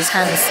use his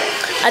hands.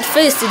 At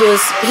first, he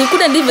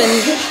couldn't even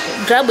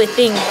grab a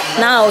thing.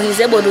 Now he's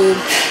able to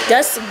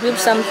just grip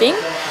something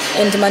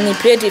and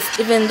manipulate it,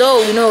 even though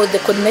the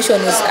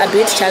coordination is a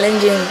bit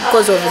challenging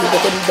because of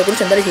the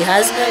condition that he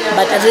has,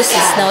 but at least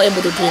he's now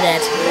able to do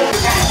that.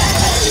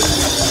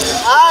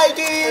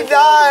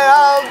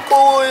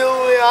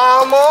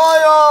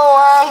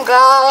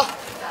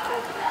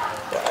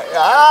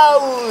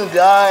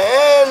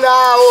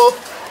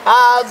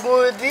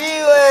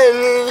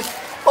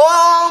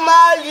 Oh,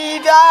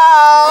 Magida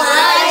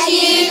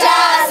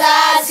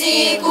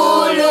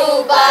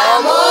Sasikulu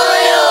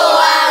Pamoyo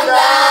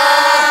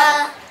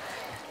Wanga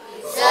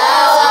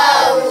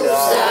Sawa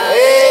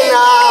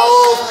Usaenao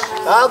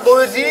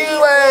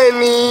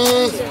Abudiweni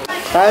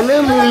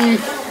Anemi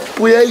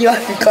Puya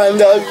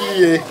Kanda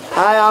here.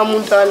 I am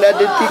under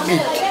the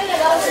ticket.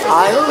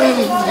 I will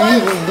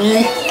be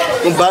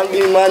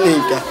banking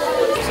manager.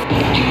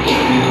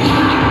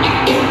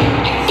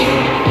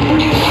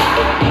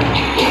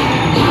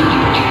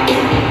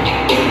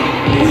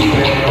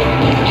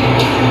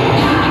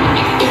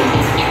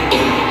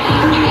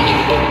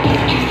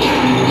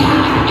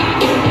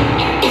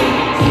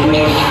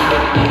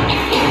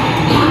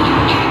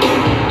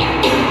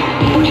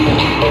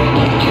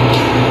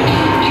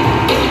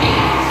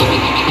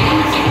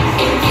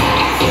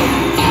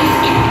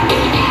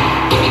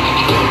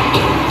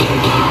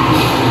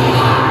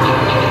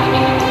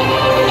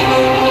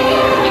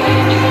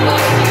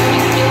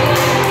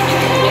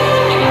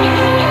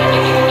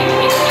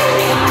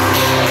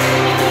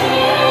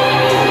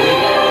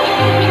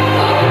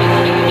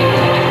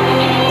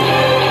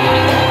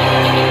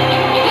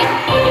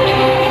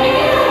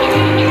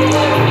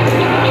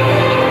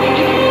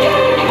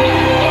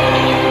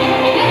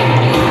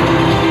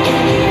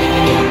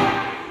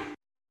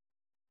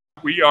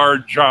 We are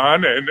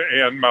John and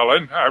Ann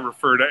Mullen. I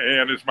refer to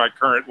Ann as my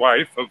current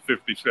wife of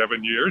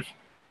 57 years.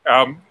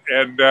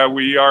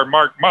 We are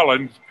Mark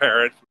Mullen's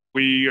parents.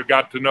 We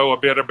got to know a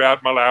bit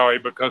about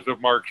Malawi because of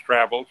Mark's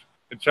travels.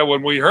 And so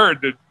when we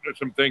heard that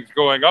some things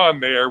going on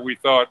there, we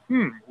thought,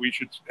 we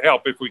should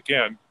help if we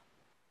can.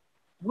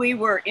 We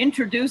were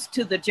introduced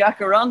to the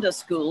Jacaranda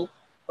School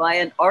by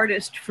an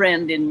artist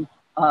friend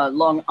on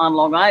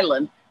Long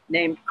Island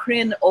named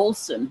Kryn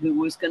Olson, who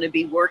was going to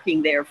be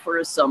working there for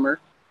a summer.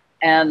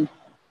 And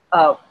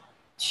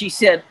she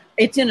said,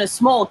 it's in a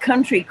small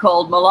country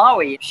called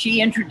Malawi. She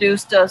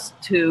introduced us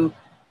to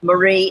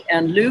Marie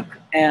and Luke,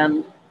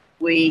 and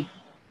we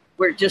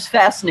were just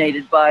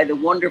fascinated by the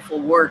wonderful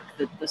work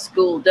that the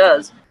school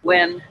does.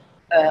 When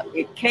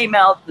it came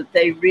out that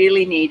they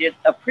really needed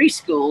a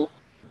preschool,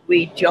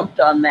 we jumped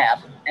on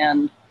that.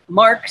 And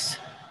Mark's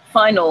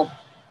final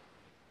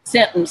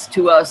sentence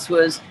to us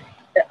was,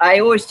 I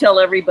always tell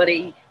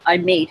everybody I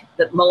meet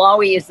that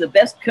Malawi is the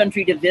best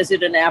country to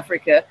visit in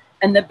Africa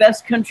and the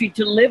best country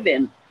to live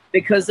in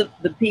because of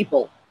the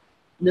people.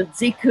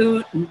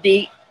 Nziku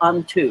Ndi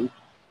Antu,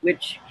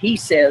 which he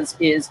says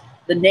is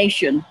the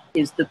nation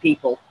is the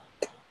people.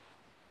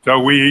 So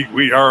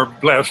we are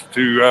blessed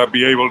to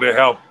be able to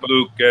help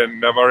Luke and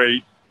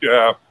Marie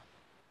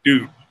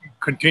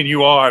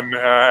continue on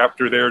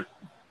after their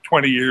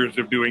 20 years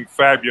of doing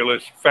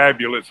fabulous,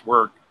 fabulous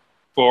work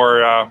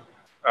for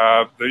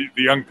the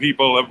young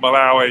people of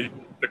Malawi,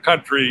 the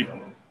country,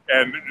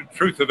 and the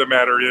truth of the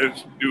matter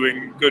is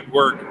doing good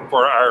work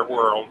for our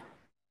world.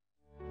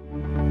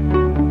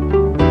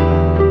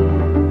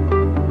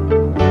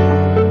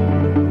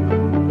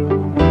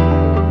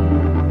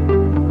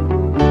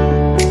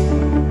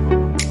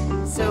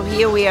 So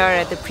here we are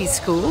at the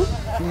preschool.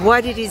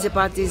 What it is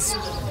about this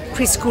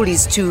preschool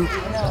is to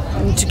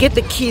get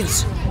the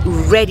kids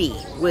ready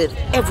with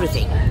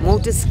everything,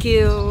 motor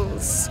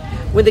skills.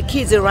 When the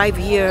kids arrive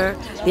here,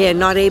 they are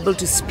not able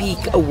to speak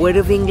a word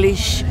of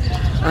English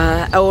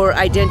or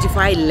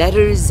identify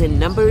letters and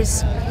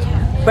numbers.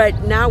 But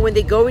now when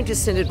they go into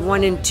standard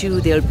 1 and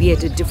 2, they'll be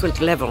at a different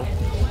level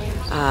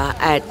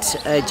at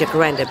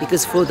Jacaranda,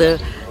 because for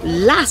the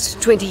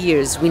last 20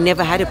 years, we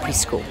never had a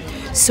preschool.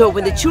 So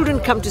when the children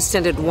come to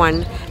standard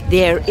 1,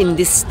 they're in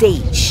this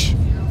stage.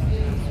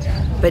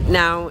 But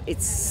now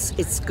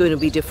it's going to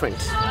be different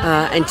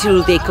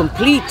until they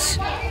complete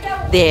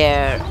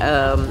their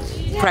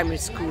primary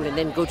school and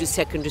then go to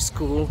secondary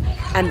school,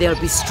 and they'll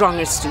be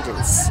stronger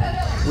students.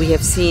 We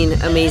have seen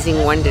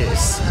amazing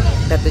wonders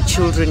that the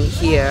children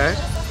here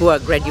who are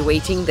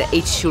graduating, the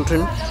 8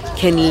 children,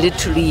 can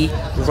literally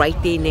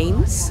write their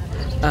names,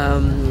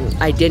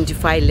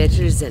 identify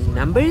letters and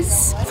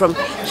numbers. From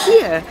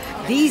here,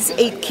 these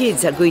 8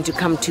 kids are going to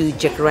come to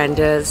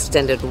Jacaranda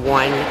Standard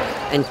 1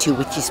 and 2,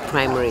 which is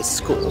primary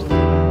school.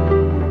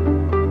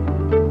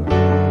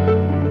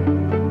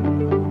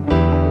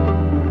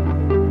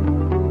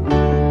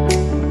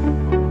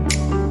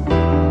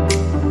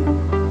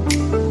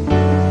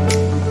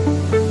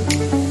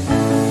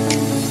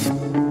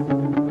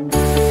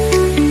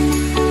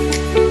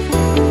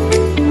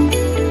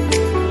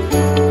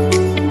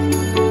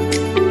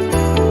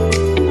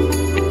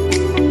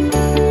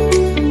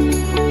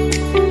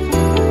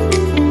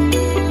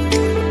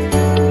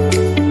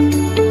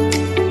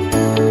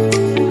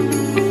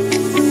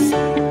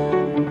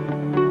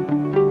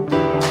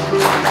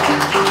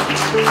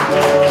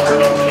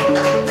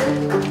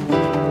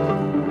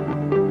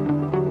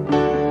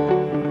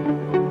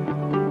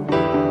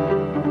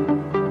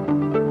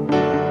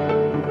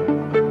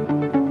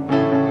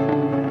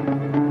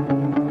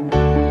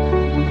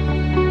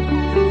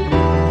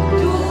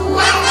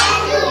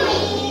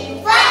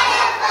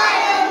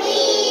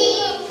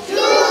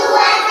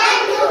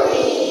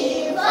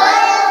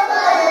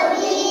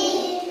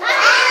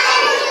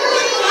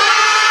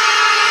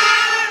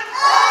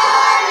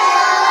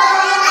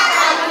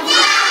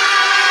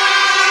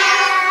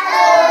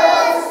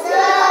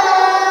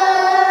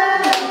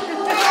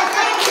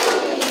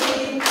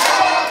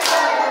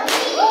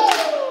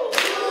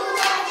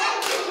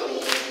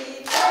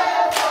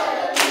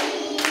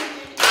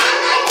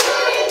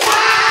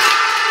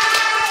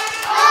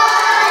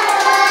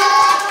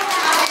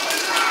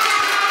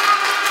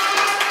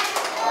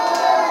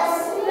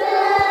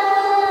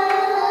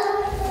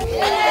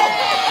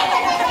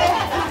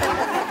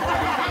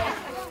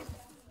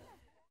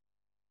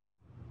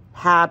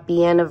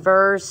 Happy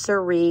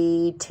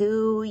anniversary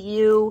to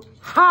you.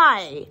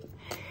 Hi.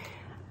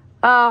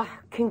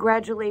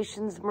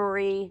 Congratulations,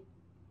 Marie.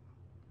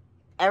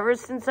 Ever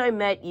since I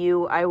met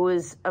you, I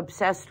was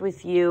obsessed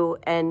with you.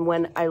 And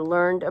when I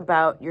learned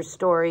about your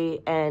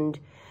story and,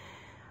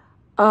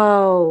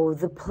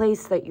 the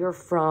place that you're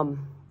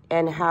from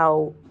and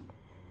how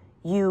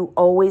you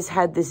always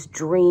had this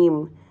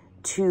dream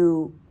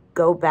to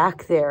go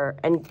back there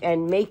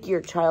and make your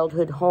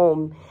childhood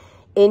home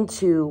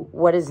into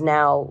what is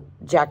now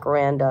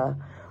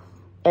Jacaranda,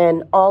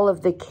 and all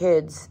of the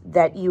kids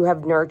that you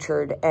have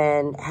nurtured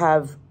and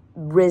have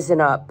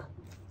risen up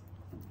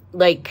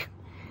like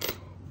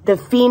the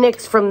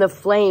phoenix from the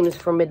flames.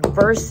 From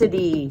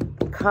adversity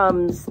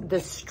comes the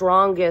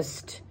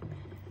strongest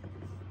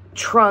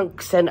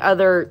trunks and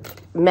other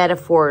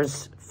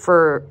metaphors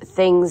for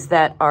things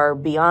that are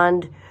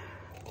beyond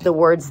the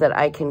words that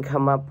I can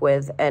come up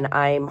with. And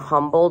I'm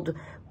humbled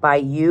by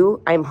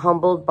you. I'm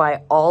humbled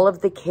by all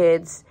of the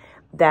kids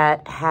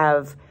that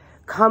have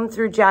come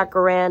through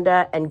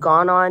Jacaranda and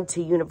gone on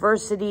to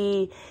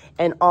university,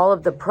 and all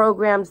of the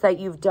programs that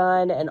you've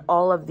done and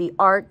all of the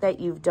art that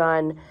you've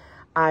done.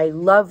 I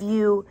love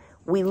you.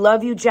 We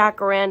love you,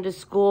 Jacaranda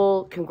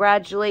School.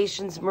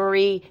 Congratulations,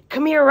 Marie.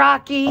 Come here,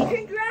 Rocky.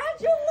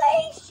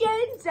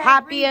 Congratulations,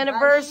 Happy everybody.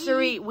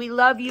 anniversary. We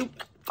love you,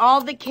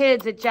 all the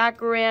kids at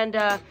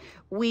Jacaranda.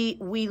 We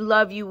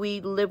love you.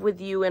 We live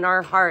with you in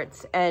our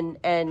hearts, and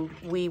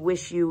we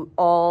wish you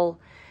all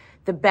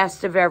the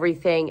best of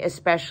everything,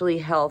 especially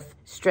health,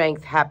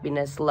 strength,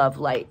 happiness, love,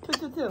 light.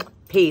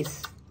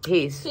 Peace.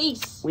 Peace.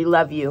 Peace. We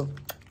love you.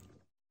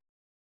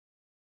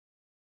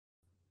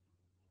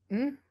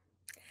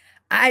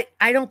 I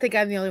don't think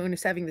I'm the only one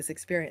who's having this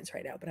experience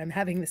right now, but I'm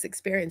having this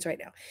experience right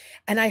now.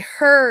 And I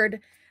heard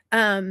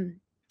John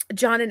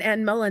and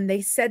Ann Mullen,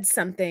 they said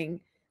something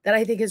that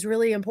I think is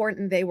really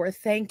important. They were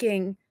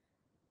thanking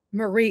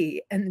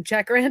Marie and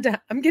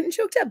Jacaranda. I'm getting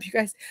choked up, you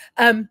guys.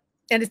 And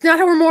it's not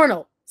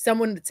hormonal.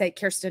 Someone would say,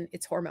 Kirsten,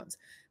 it's hormones.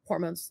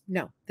 Hormones.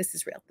 No, this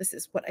is real. This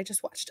is what I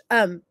just watched.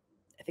 I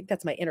think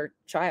that's my inner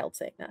child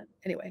saying that.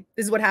 Anyway,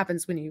 this is what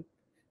happens when you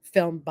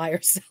film by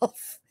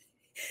yourself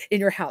in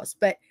your house.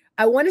 But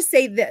I want to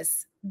say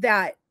this,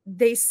 that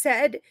they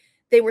said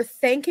they were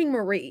thanking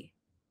Marie,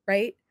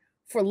 right,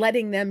 for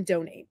letting them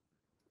donate.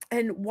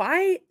 And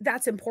why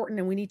that's important,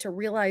 and we need to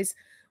realize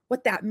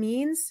what that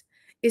means,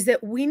 is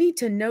that we need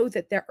to know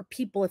that there are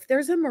people, if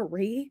there's a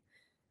Marie,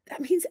 that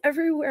means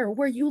everywhere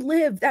where you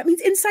live. That means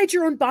inside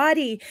your own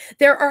body,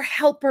 there are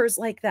helpers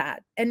like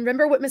that. And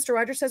remember what Mr.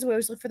 Rogers says, we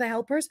always look for the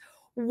helpers.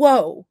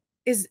 Whoa,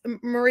 is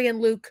Marie and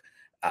Luke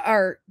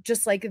are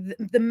just like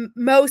the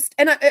most,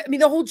 and I mean,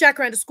 the whole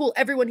Jacaranda School,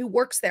 everyone who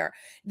works there,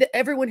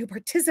 everyone who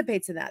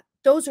participates in that,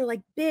 those are like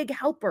big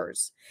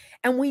helpers.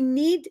 And we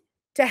need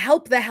to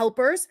help the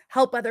helpers,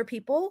 help other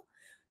people,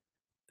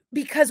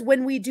 because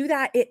when we do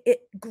that, it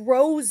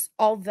grows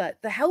all the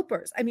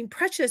helpers. I mean,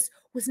 Precious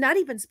was not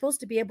even supposed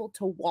to be able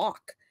to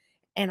walk,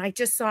 and I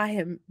just saw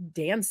him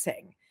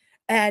dancing,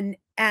 and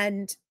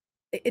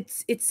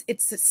it's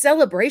a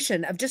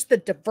celebration of just the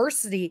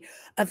diversity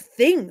of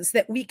things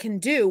that we can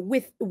do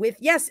with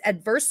yes,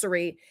 adverse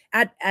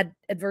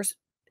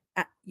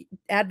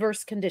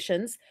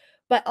conditions,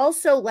 but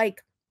also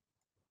like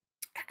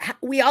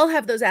we all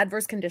have those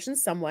adverse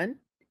conditions. Someone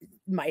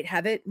might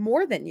have it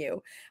more than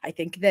you. I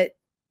think that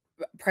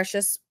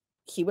Precious,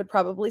 he would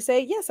probably say,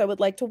 yes, I would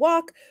like to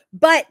walk,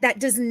 but that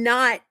does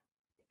not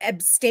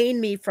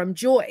abstain me from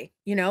joy,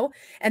 you know?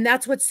 And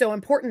that's what's so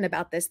important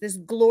about this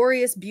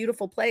glorious,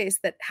 beautiful place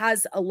that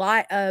has a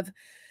lot of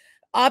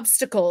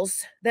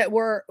obstacles that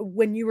were,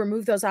 when you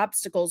remove those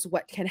obstacles,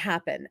 what can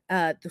happen?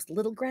 Those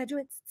little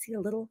graduates, see the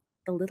little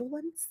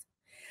ones?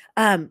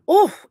 That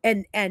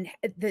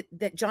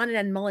John and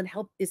Ann Mullen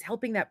is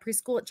helping that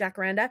preschool at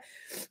Jacaranda.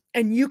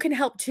 And you can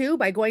help too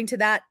by going to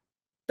that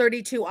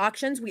 32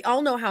 auctions. We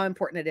all know how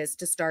important it is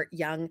to start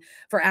young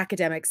for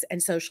academics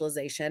and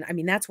socialization. I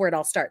mean, that's where it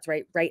all starts,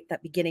 right? Right.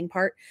 That beginning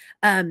part.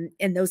 And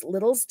those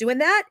littles doing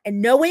that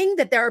and knowing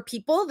that there are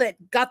people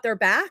that got their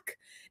back,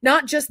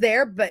 not just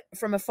there, but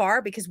from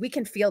afar, because we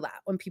can feel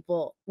that when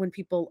people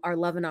are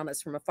loving on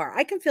us from afar.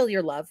 I can feel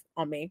your love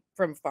on me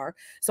from afar.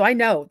 So I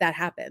know that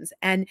happens.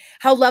 And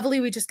how lovely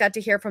we just got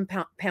to hear from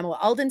Pamela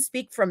Alden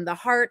speak from the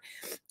heart,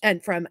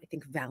 and from, I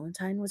think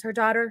Valentine was her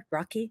daughter,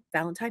 Rocky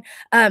Valentine,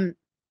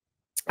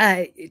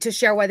 to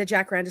share why the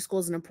Jacaranda School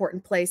is an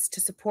important place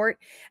to support.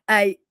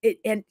 And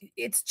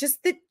it's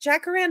just that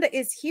Jacaranda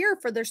is here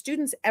for their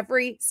students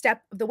every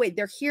step of the way.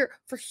 They're here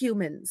for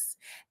humans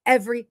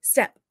every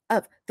step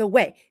of the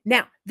way.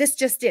 Now, this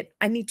just did.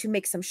 I need to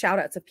make some shout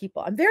outs of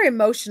people. I'm very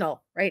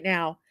emotional right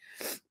now.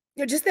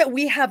 You know, just that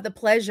we have the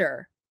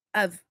pleasure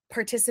of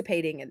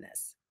participating in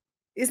this.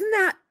 Isn't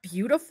that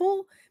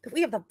beautiful that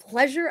we have the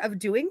pleasure of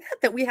doing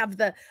that we have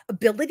the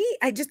ability?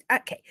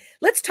 Okay,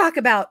 let's talk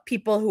about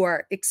people who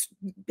are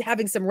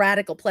having some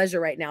radical pleasure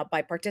right now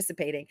by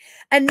participating.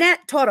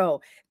 Annette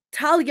Toro,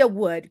 Talia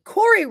Wood,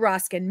 Corey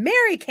Roskin,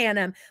 Mary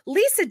Canham,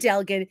 Lisa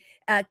Delgan,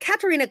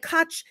 Katarina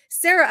Koch,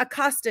 Sarah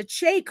Acosta,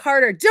 Che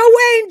Carter,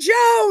 Dwayne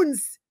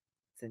Jones.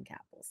 it's in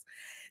capitals.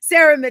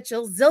 Sarah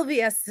Mitchell,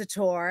 Sylvia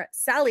Sator,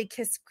 Sally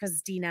Kiss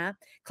Christina,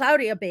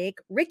 Claudia Bake,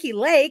 Ricki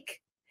Lake,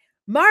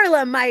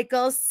 Marla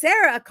Michael,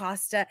 Sarah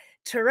Acosta,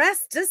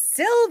 Therese De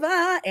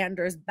Silva,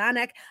 Anders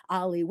Banek,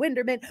 Ali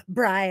Winderman,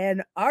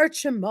 Brian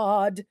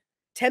Archimod,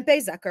 Tempe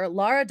Zucker,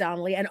 Laura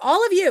Donnelly, and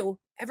all of you,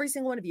 every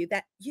single one of you,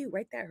 that you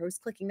right there who's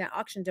clicking that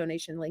auction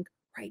donation link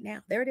right now.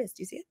 There it is.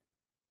 Do you see it?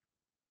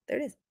 There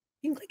it is.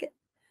 You can click it.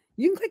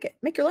 You can click it.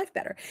 Make your life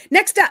better.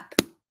 Next up,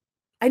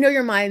 I know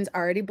your mind's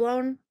already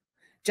blown.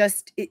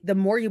 Just the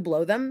more you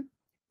blow them,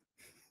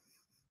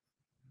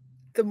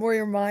 the more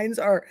your minds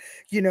are,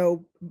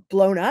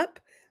 blown up,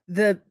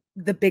 the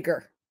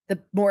bigger,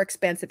 the more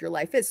expansive your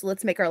life is. So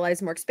let's make our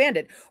lives more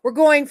expanded. We're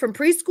going from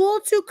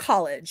preschool to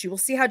college. You will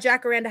see how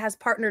Jacaranda has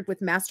partnered with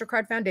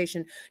MasterCard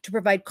Foundation to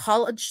provide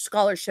college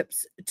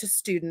scholarships to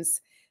students.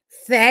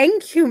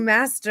 Thank you,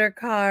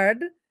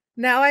 MasterCard.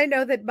 Now I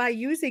know that by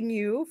using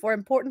you for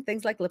important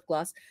things like lip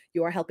gloss,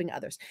 you are helping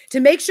others. To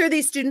make sure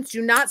these students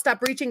do not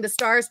stop reaching the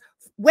stars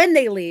when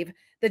they leave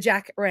the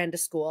Jacaranda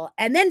School.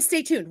 And then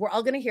stay tuned. We're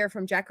all going to hear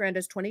from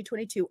Jacaranda's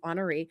 2022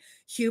 honoree,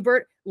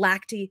 Hubert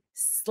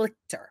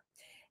Hlatky-Schlichter,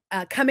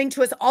 coming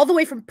to us all the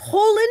way from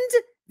Poland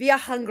via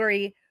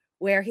Hungary,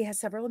 where he has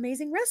several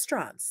amazing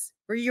restaurants.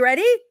 Are you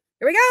ready?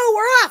 Here we go.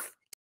 We're off.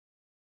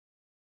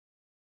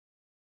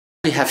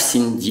 We have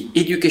seen the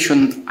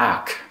education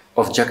arc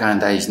of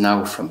Jacaranda is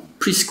now from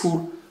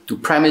preschool to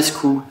primary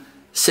school,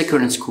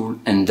 secondary school,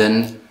 and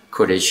then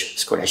college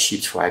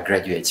scholarships for our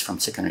graduates from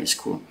secondary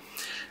school,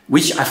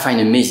 which I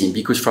find amazing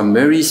because from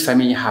Marie's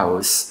family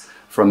house,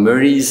 from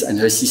Marie's and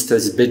her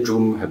sister's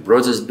bedroom, her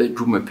brother's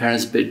bedroom, her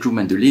parents' bedroom,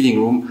 and the living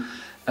room,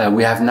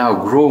 we have now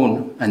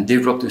grown and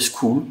developed a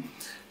school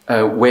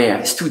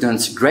where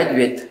students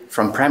graduate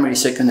from primary,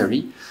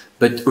 secondary,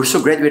 but also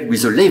graduate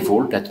with a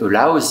level that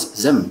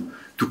allows them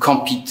to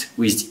compete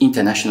with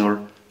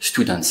international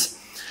students.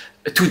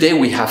 Today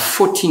we have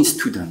 14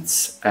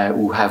 students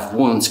who have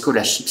won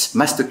scholarships,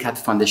 Mastercard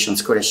Foundation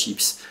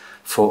scholarships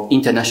for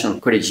international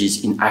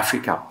colleges in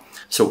Africa.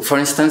 So for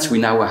instance, we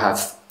now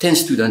have 10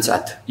 students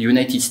at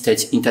United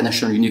States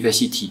International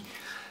University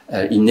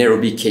in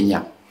Nairobi,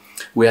 Kenya.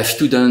 We have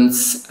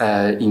students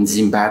in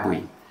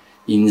Zimbabwe,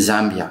 in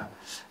Zambia,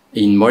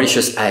 in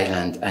Mauritius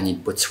Island, and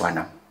in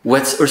Botswana.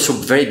 What's also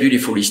very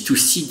beautiful is to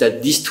see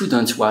that these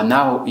students who are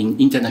now in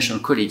international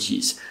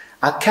colleges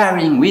are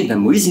carrying with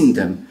them, within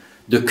them,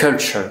 the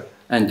culture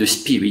and the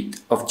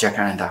spirit of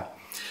Jacaranda.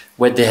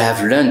 What they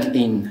have learned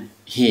in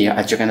here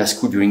at Jacaranda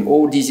School during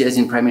all these years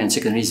in primary and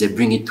secondary, they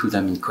bring it to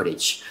them in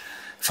college.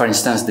 For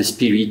instance, the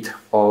spirit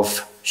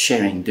of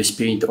sharing, the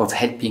spirit of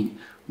helping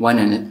one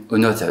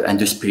another, and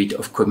the spirit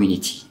of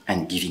community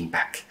and giving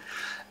back.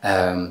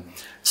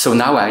 So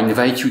now I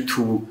invite you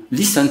to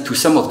listen to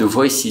some of the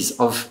voices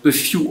of a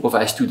few of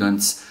our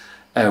students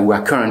who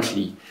are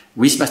currently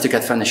with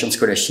Mastercard Foundation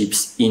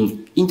scholarships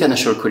in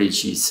international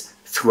colleges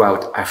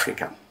throughout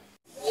Africa.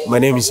 My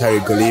name is Harry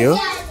Golio,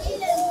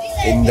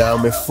 and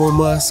I'm a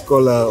former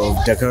scholar of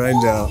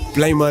Jacaranda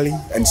primary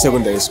and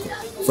secondary school.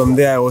 From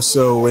there, I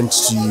also went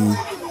to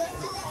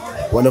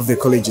one of the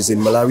colleges in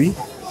Malawi,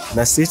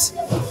 Nasit,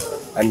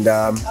 and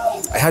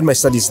I had my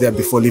studies there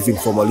before leaving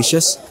for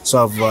Mauritius.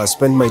 So I've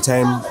spent my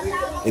time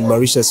in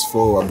Mauritius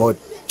for about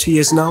 2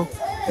 years now,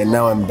 and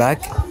now I'm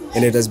back.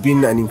 And it has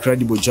been an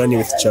incredible journey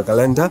with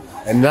Jacaranda.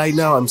 And right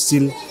now I'm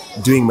still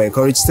doing my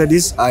college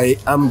studies. I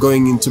am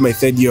going into my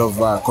third year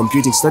of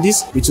computing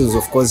studies, which is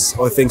of course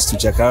all thanks to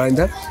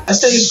Jacaranda. I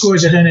started school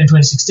at Jacaranda in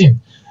 2016,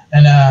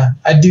 and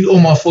I did all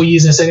my 4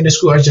 years in secondary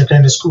school at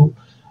Jacaranda School.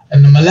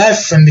 And my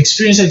life and the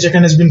experience at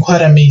Jacaranda has been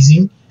quite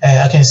amazing.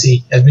 I can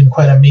say it has been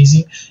quite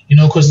amazing,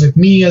 because like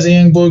me as a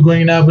young boy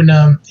growing up in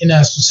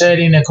a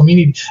society, in a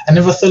community, I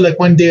never thought like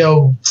one day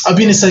I'll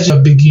be in such a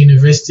big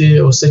university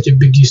or such a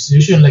big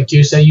institution like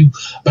USIU,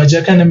 but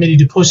Jacaranda made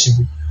it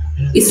possible.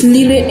 It's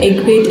really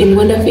a great and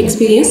wonderful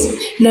experience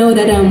now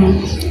that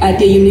I'm at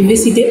the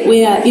university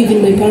where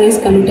even my parents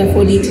cannot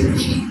afford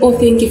it. All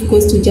thank you, of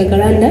course, to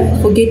Jacaranda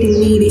for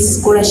getting me this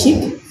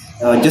scholarship.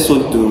 I just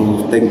want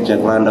to thank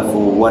Jacaranda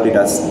for what it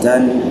has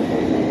done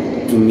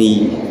to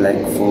me,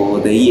 like for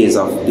the years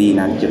of being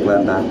at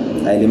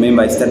Jacaranda. I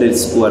remember I started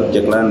school at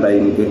Jacaranda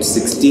in grade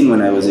 16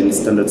 when I was in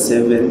standard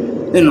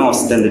 7,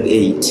 standard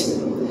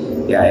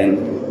 8. Yeah,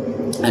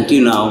 and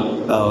until now,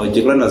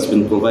 Jacaranda has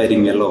been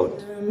providing me a lot.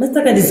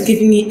 Mastercard is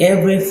giving me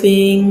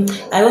everything.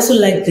 I also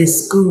like the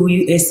school,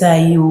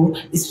 USIU.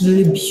 It's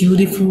really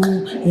beautiful.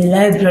 The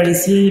library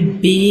is really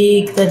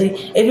big that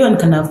everyone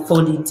can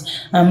afford it.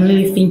 I'm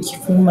really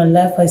thankful. My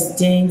life has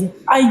changed.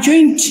 I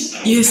joined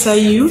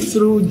USIU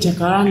through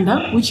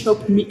Jacaranda, which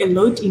helped me a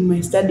lot in my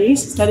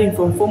studies, starting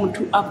from Form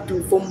 2 up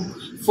to Form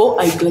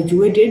 4. I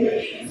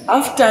graduated.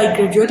 After I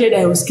graduated,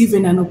 I was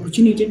given an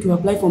opportunity to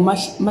apply for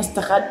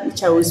Mastercard,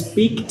 which I was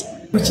picked,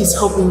 which is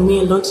helping me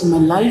a lot in my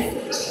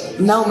life.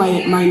 Now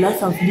my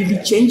life has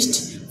really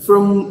changed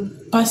from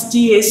past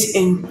years,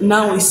 and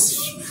now it's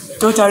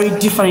totally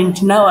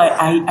different. Now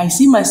I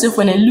see myself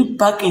when I look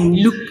back and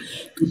look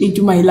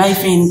into my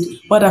life and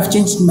what I've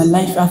changed in my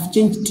life. I've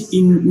changed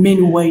in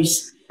many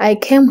ways. I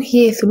came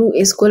here through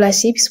a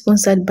scholarship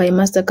sponsored by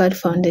Mastercard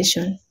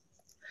Foundation.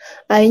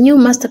 I knew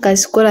Mastercard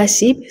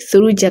scholarship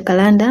through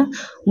Jacaranda,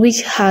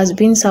 which has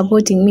been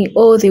supporting me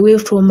all the way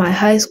from my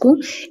high school,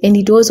 and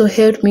it also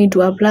helped me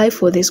to apply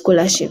for the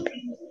scholarship.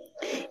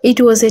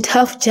 It was a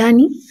tough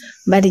journey,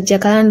 but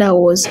Jacaranda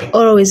was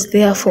always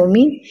there for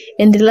me,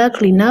 and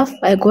luckily enough,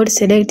 I got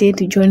selected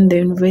to join the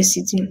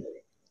university.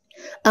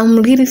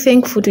 I'm really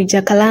thankful to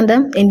Jacaranda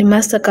and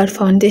Mastercard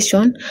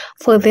Foundation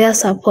for their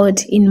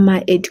support in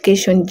my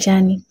education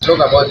journey. Talk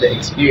about the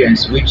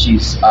experience which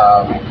is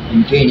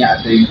in Kenya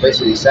at the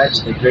university,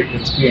 such a great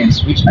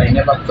experience which I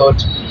never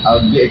thought I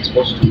would be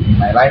exposed to in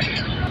my life.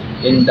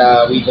 And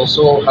we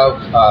also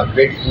have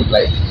great food,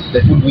 like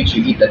the food which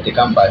you eat at the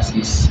campus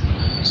is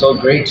so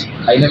great.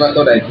 I never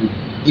thought I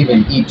could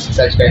even eat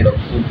such kind of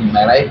food in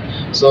my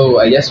life. So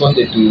I just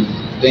wanted to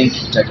thank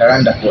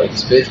Jacaranda for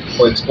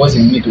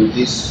exposing me to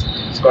this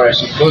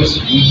scholarship,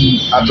 because we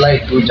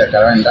applied through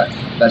Jacaranda.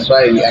 That's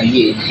why we are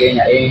here in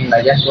Kenya, and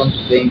I just want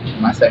to thank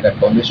Mastercard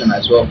Foundation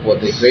as well for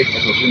the great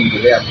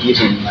opportunity they have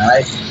given in my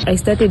life. I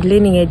started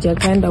learning at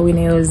Jacaranda when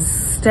I was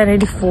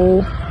standard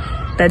 4,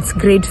 that's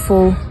grade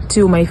 4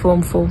 to my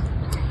form 4.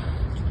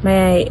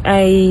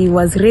 I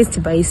was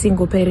raised by a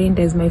single parent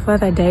as my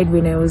father died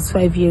when I was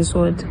 5 years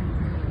old.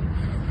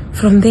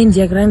 From then,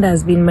 Jacaranda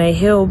has been my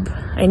help.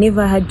 I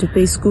never had to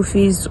pay school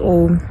fees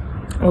or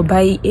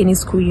buy any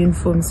school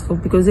uniforms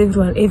because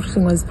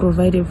everything was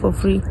provided for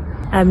free.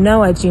 I'm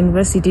now at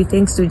university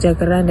thanks to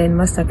Jacaranda and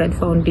Mastercard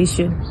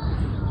Foundation.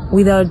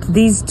 Without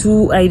these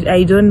two,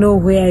 I don't know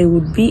where I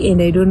would be,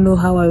 and I don't know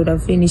how I would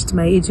have finished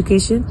my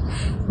education.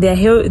 They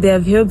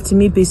have helped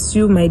me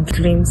pursue my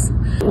dreams.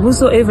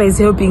 Whosoever is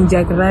helping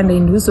Jacaranda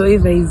and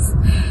whosoever is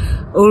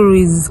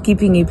always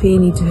keeping a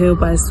penny to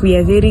help us, we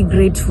are very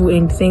grateful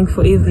and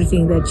thankful for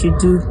everything that you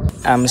do.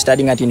 I'm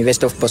studying at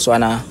University of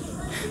Botswana.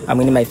 I'm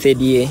in my 3rd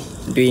year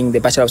doing the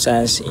Bachelor of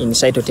Science in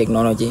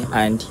Cytotechnology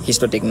and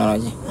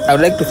Histotechnology. I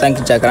would like to thank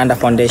Jacaranda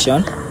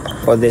Foundation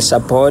for the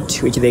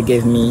support which they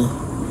gave me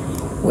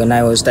when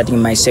I was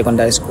starting my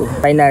secondary school.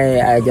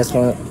 Finally, I just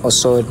want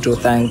also to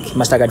thank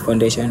Mastercard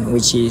Foundation,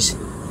 which is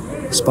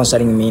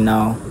sponsoring me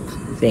now.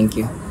 Thank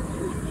you.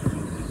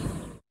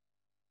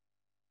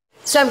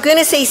 So I'm going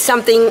to say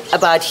something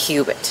about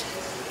Hubert.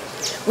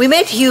 We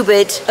met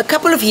Hubert a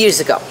couple of years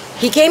ago.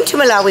 He came to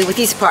Malawi with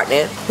his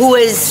partner, who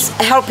was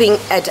helping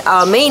at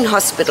our main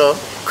hospital,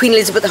 Queen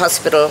Elizabeth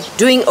Hospital,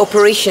 doing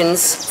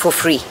operations for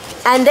free.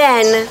 And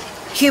then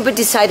Hubert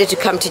decided to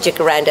come to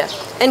Jacaranda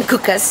and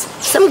cook us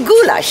some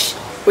goulash,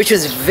 which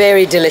was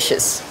very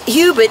delicious.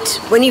 Hubert,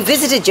 when he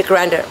visited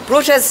Jacaranda,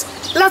 brought us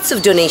lots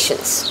of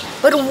donations.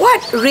 But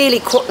what really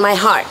caught my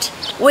heart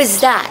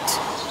was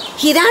that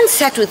he then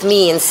sat with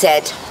me and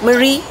said,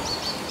 "Marie,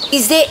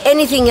 is there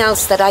anything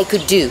else that I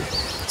could do?"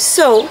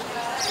 So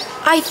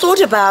I thought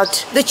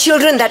about the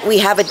children that we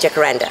have at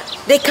Jacaranda.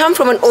 They come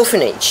from an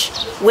orphanage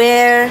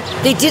where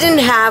they didn't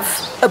have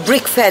a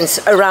brick fence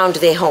around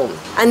their home,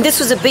 and this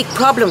was a big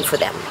problem for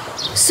them.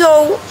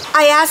 So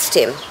I asked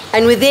him,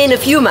 and within a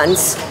few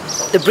months,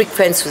 the brick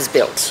fence was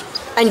built.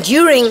 And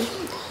during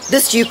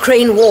this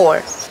Ukraine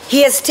war,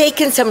 he has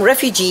taken some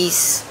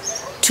refugees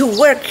to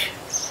work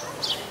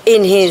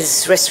in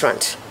his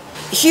restaurant.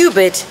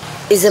 Hubert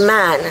is a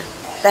man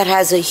that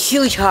has a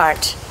huge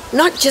heart,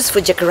 not just for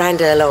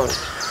Jacaranda alone,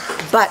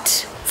 but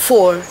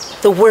for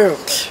the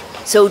world.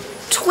 So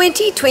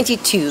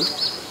 2022,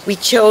 we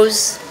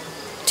chose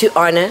to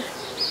honor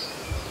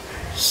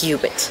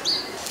Hubert.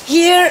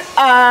 Here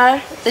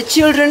are the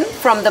children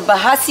from the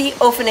Bahasi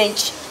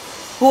orphanage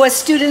who are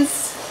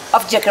students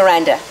of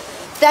Jacaranda.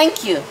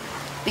 Thank you,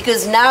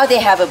 because now they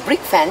have a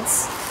brick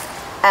fence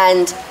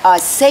and are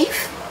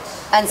safe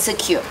and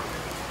secure.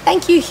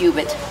 Thank you,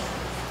 Hubert.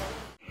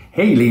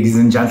 Hey, ladies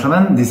and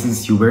gentlemen, this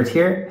is Hubert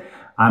here.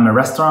 I'm a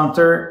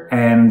restaurateur,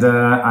 and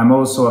I'm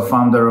also a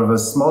founder of a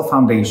small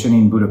foundation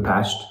in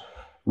Budapest,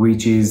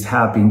 which is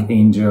Helping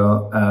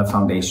Angel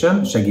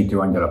Foundation, Segítő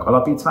Angyalok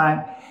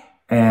Alapítvány.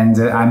 And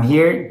I'm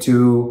here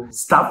to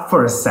stop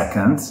for a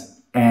second,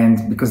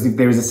 and because if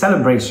there is a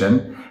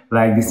celebration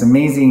like this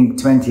amazing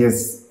 20th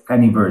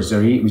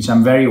anniversary, which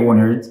I'm very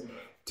honored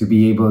to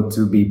be able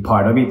to be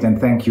part of it,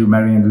 and thank you,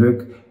 Mary and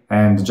Luke,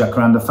 and the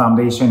Jacaranda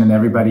Foundation and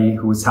everybody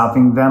who was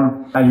helping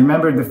them. I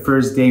remember the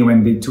first day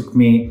when they took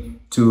me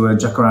to a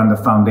Jacaranda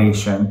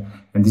Foundation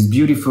and this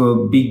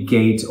beautiful big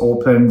gate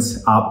opened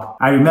up.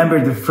 I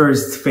remember the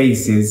first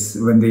faces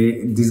when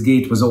this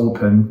gate was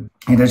open,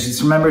 and I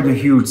just remember the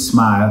huge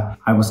smile.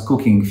 I was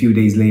cooking a few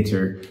days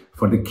later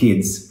for the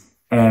kids,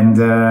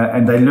 and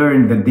I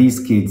learned that these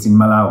kids in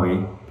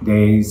Malawi,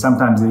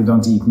 sometimes they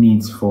don't eat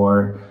meat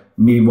for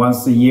maybe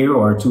once a year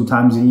or 2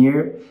 times a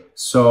year.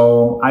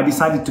 So I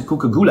decided to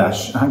cook a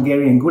goulash,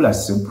 Hungarian goulash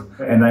soup.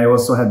 And I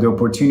also had the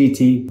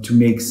opportunity to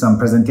make some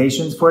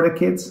presentations for the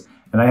kids.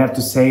 And I have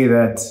to say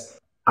that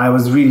I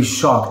was really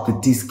shocked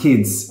that these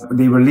kids,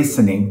 they were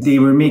listening. They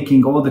were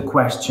making all the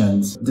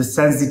questions, the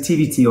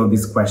sensitivity of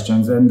these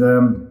questions, and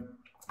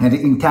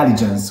the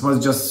intelligence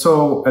was just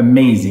so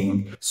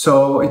amazing.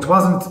 So it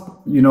wasn't,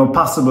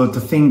 possible to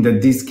think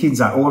that these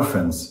kids are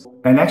orphans.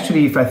 And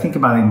actually, if I think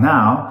about it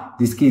now,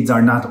 these kids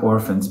are not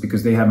orphans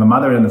because they have a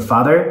mother and a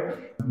father,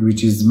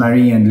 which is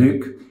Marie and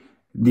Luc.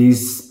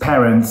 These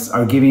parents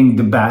are giving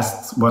the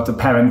best what a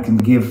parent can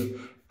give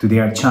to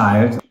their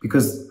child,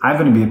 because I'm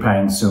going to be a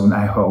parent soon,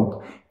 I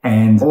hope.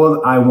 And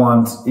all I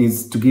want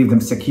is to give them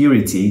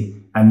security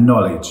and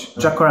knowledge.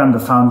 Jacaranda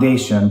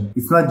Foundation,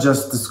 it's not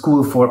just a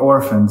school for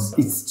orphans,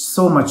 it's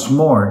so much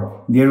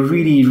more. They're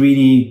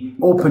really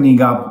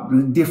opening up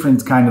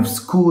different kind of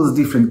schools,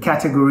 different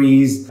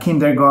categories,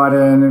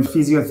 kindergarten,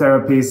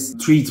 physiotherapists,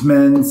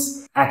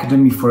 treatments,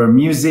 academy for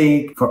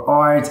music, for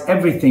art,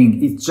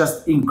 everything. It's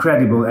just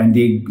incredible. And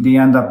they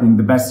end up in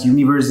the best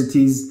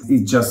universities.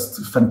 It's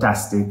just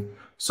fantastic.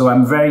 So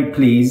I'm very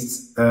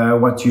pleased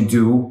what you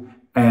do.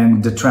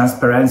 And the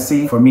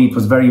transparency, for me, it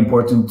was very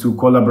important to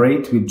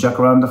collaborate with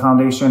Jacaranda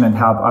Foundation and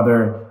help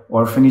other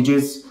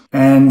orphanages.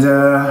 And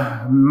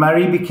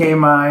Marie became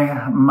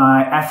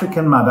my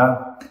African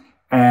mother,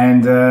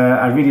 and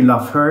I really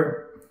love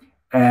her.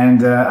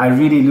 And I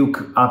really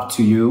look up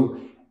to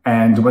you,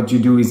 and what you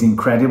do is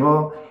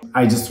incredible.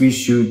 I just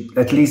wish you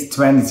at least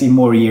 20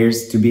 more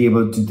years to be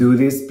able to do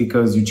this,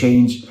 because you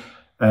change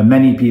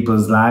many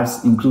people's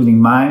lives,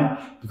 including mine,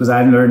 because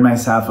I learned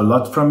myself a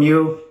lot from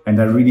you. And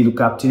I really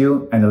look up to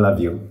you, and I love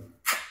you.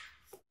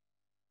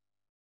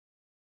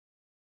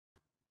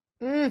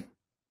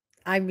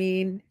 I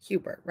mean,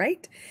 Hubert,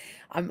 right?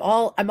 I'm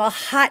all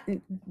hot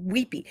and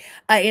weepy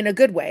in a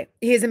good way.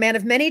 He is a man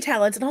of many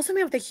talents and also a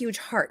man with a huge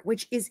heart,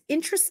 which is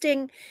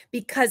interesting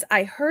because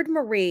I heard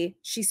Marie,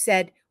 she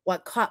said,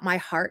 what caught my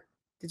heart?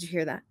 Did you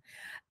hear that?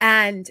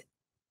 And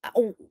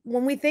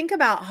when we think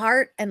about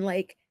heart and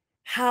like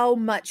how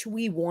much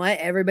we want,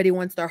 everybody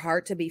wants their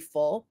heart to be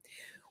full.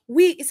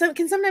 We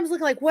can sometimes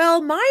look like,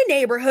 well, my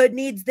neighborhood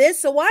needs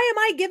this, so why am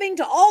I giving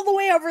to all the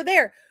way over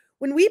there?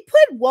 When we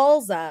put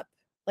walls up,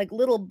 like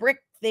little brick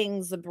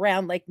things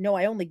around, like, no,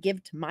 I only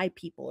give to my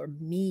people or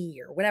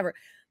me or whatever,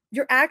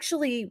 you're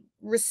actually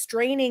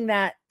restraining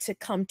that to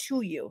come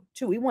to you,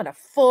 too. We want a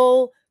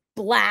full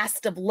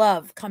blast of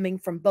love coming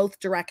from both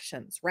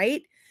directions,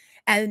 right?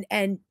 And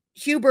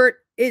Hubert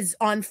is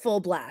on full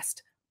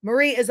blast.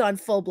 Marie is on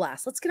full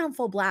blast. Let's get on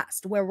full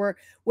blast where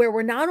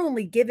we're not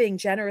only giving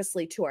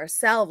generously to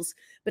ourselves,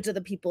 but to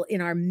the people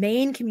in our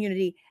main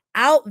community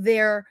out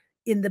there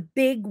in the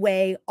big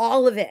way,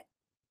 all of it.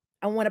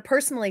 I want to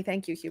personally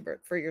thank you,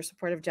 Hubert, for your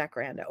support of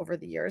Jacaranda over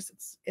the years.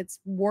 It's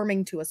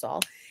warming to us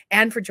all,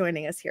 and for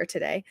joining us here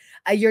today.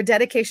 Your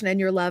dedication and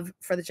your love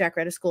for the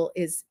Jacaranda School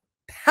is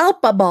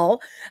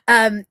palpable.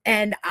 And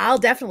I'll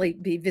definitely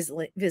be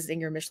visiting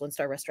your Michelin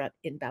star restaurant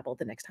in Babel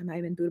the next time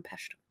I'm in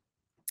Budapest.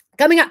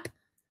 Coming up,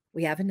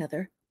 we have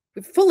we're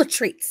full of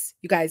treats,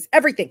 you guys,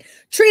 everything.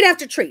 Treat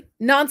after treat,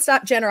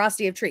 nonstop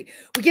generosity of treat.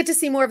 We get to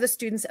see more of the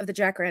students of the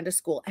Jacaranda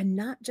School, and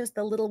not just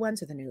the little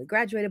ones or the newly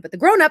graduated, but the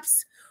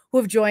grown-ups who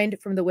have joined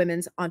from the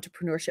Women's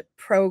Entrepreneurship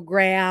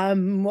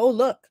Program. Oh,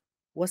 look,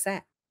 what's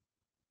that?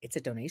 It's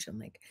a donation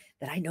link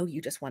that I know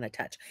you just want to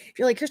touch. If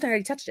you're like, Kirsten, I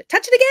already touched it.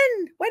 Touch it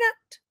again. Why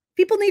not?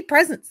 People need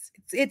presents.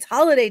 It's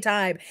holiday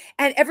time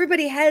and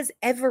everybody has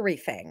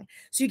everything.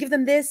 So you give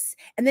them this,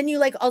 and then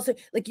you also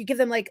you give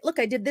them look,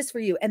 I did this for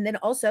you. And then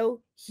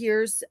also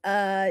here's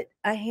a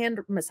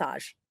hand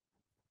massage.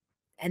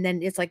 And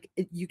then it's like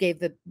you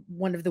gave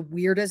one of the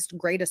weirdest,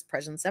 greatest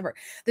presents ever.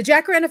 The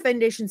Jacaranda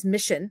Foundation's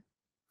mission,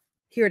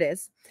 here it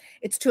is.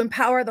 It's to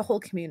empower the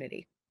whole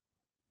community,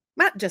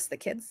 not just the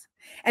kids.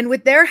 And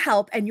with their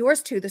help, and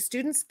yours too, the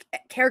students'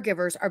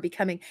 caregivers are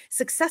becoming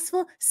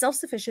successful,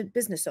 self-sufficient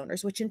business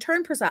owners, which in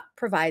turn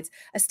provides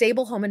a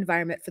stable home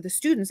environment for the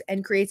students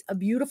and creates a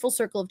beautiful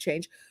circle of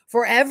change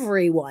for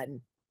everyone,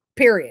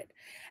 period.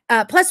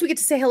 Plus, we get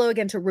to say hello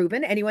again to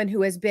Ruben. Anyone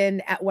who has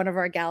been at one of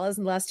our galas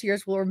in the last 2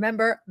 years will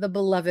remember the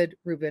beloved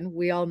Ruben.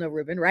 We all know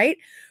Ruben, right?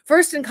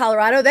 First in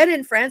Colorado, then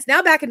in France,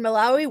 now back in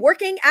Malawi,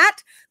 working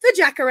at the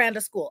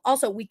Jacaranda School.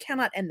 Also, we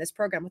cannot end this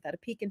program without a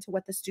peek into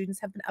what the students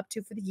have been up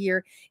to for the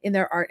year in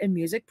their art and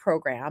music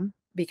program,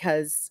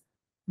 because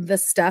the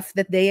stuff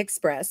that they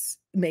express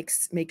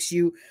makes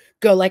you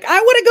go like, I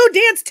want to go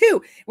dance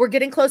too. We're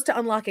getting close to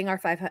unlocking our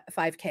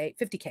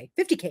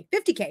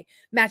 50K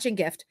matching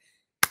gift.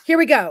 Here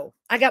we go.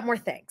 I got more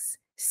thanks.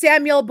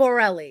 Samuel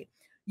Borelli,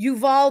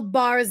 Yuval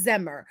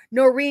Bar-Zemmer,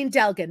 Noreen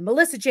Delgan,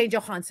 Melissa Jane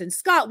Johansson,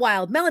 Scott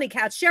Wilde, Melanie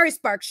Katz, Sherry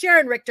Sparks,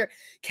 Sharon Richter,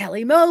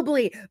 Kelly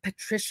Mobley,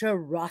 Patricia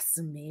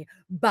Rossamy,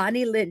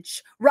 Bonnie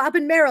Lynch,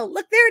 Robin Merrill.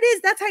 Look, there it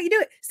is. That's how you do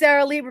it.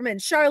 Sarah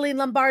Lieberman, Charlene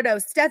Lombardo,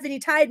 Stephanie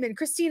Tideman,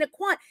 Christina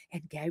Quant,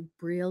 and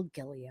Gabriel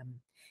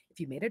Gilliam. If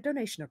you made a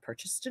donation or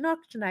purchased an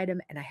auction item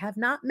and I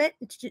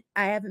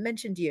haven't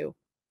mentioned you,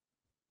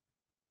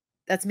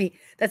 that's me.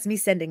 That's me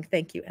sending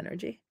thank you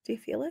energy. Do you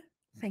feel it?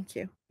 Thank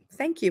you.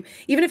 Thank you.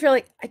 Even if you're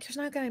like, I just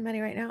not got any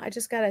money right now. I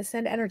just got to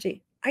send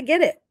energy. I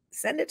get it.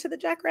 Send it to the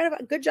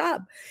Jacaranda. Good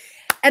job.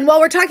 And while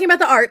we're talking about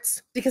the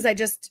arts, because I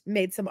just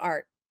made some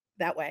art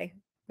that way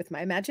with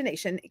my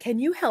imagination, can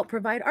you help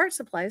provide art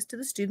supplies to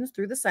the students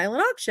through the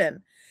silent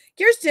auction?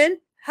 Kirsten,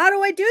 how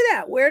do I do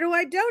that? Where do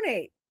I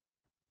donate?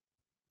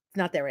 It's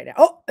not there right now.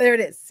 Oh, there it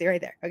is. See right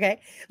there.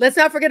 Okay. Let's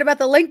not forget about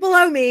the link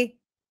below me.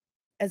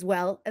 as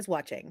well as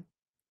watching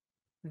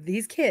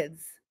these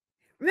kids.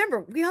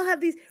 Remember, we're all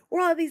have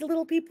these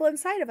little people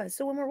inside of us.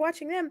 So when we're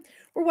watching them,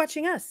 we're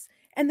watching us,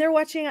 and they're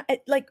watching,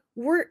 like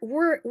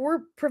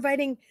we're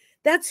providing,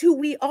 that's who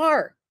we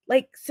are.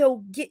 Like,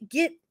 so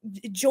get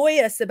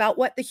joyous about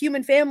what the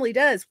human family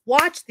does.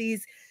 Watch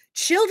these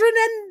children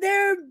and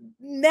their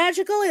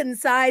magical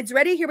insides.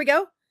 Ready? Here we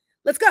go.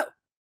 Let's go.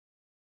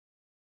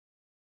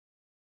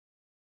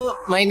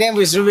 My name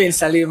is Ruben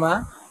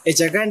Salima, a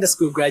Jacaranda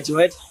School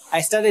graduate. I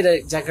studied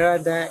at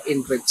Jacaranda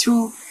in grade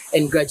 2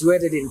 and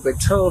graduated in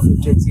grade 12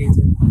 in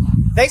 2018.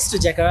 Thanks to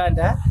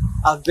Jacaranda,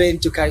 I've been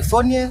to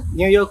California,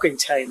 New York, and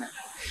China.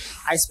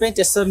 I spent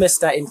a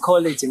semester in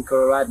college in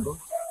Colorado,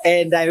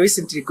 and I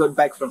recently got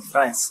back from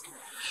France,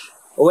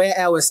 where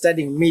I was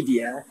studying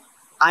media.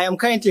 I am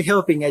currently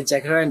helping at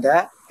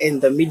Jacaranda in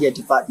the media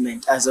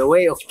department as a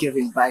way of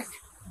giving back.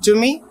 To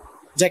me,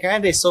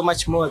 Jacaranda is so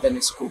much more than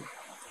a school.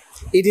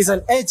 It is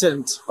an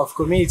agent of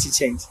community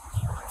change.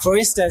 For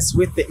instance,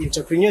 with the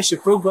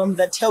entrepreneurship program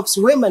that helps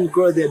women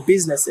grow their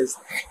businesses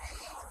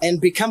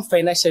and become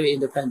financially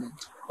independent.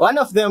 One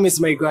of them is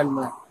my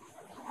grandma.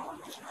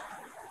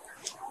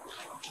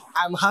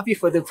 I'm happy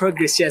for the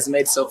progress she has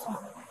made so far.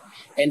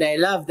 And I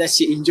love that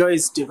she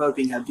enjoys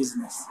developing her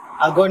business.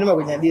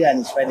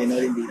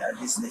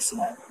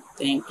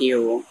 Thank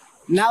you.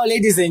 Now,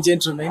 ladies and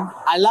gentlemen,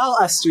 allow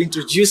us to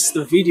introduce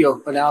the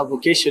video on our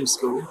vocation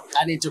school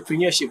and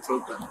entrepreneurship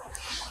program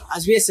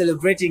as we are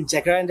celebrating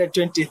Jacaranda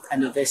 20th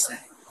anniversary.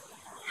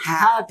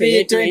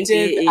 Happy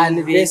 20th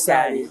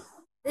anniversary.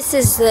 This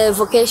is the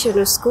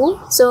vocational school.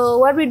 So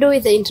what we do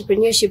with the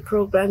entrepreneurship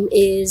program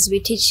is we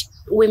teach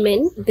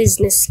women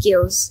business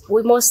skills.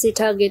 We mostly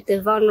target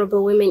the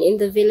vulnerable women in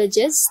the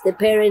villages, the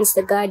parents,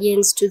 the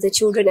guardians, to the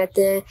children at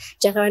the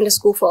Jacaranda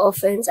School for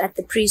Orphans, at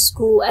the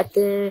preschool, at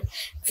the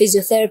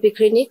physiotherapy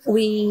clinic.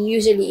 We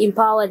usually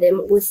empower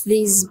them with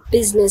this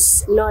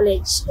business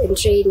knowledge and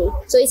training.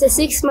 So it's a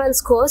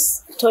 6-month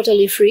course,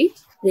 totally free.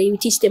 We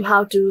teach them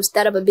how to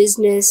start up a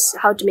business,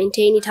 how to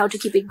maintain it, how to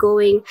keep it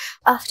going.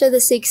 After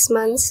the 6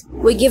 months,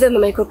 we give them a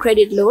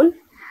microcredit loan.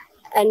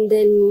 And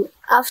then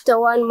after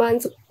 1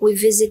 month, we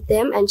visit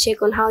them and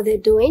check on how they're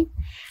doing.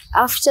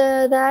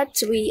 After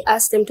that, we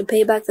ask them to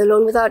pay back the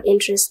loan without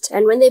interest.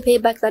 And when they pay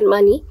back that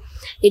money,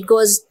 it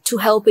goes to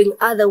helping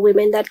other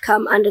women that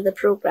come under the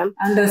program.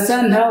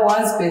 Understand how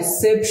one's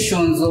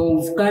perceptions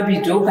of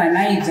capital can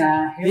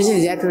either.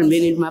 Business yatu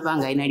mbele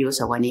mapanga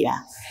inaliyosa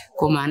kwanira.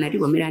 Koma anati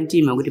kwamira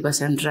ntima kuti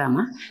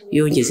pasandrama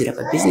yonjezera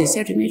pa business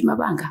yatu mbele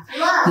mapanga.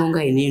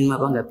 Monga ineni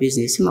mapanga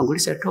business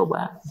magulisa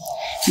toba.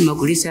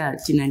 Magulisa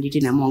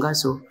tina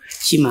mongaso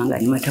chimanga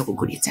ni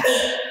matakugulitsa.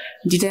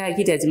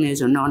 Nditayakita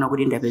zimenezo naona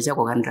kuti ndapeza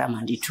kwa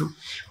kandrama nditu.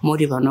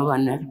 Moti pano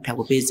vana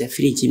takupeza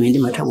fridge imene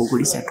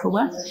ndimatakugulisa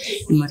toba,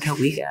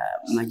 ndimatakuika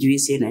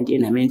majuisi ena ndiye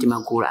namene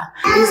ndimagula.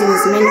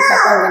 Business imene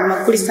kapanga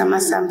ndimagulisa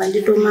masamba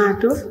ndi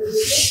tomato.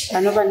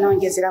 Pano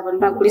panaonjezera pano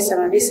ndimagulisa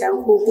mabisi a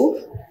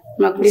nkhuku,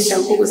 ndimagulisa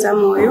nkhuku za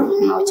moyo,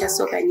 maucha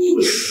soka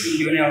nyinyi.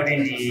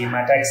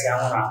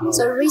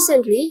 So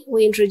recently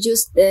we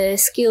introduced the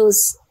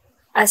skills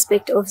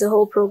aspect of the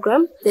whole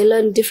program. They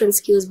learn different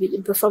skills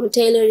from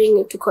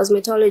tailoring to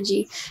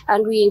cosmetology,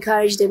 and we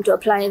encourage them to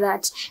apply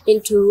that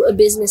into a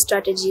business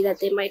strategy that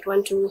they might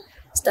want to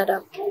start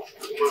up.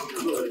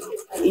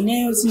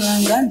 Ineyo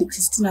zinanga ndi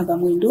Kristina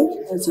Bamwendo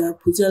za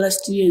puzia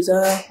last year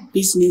za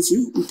business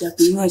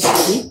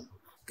entrepreneurship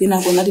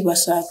kena konati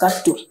basa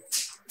capital.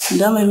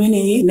 Ndama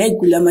imene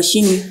negula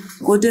machine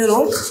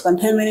kotero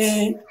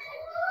panthaimene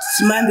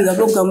simambi ka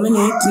program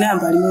imene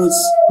tinayamba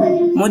limodzi.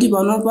 Moti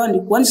panopa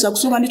ndikwanisa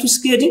kusoka ndi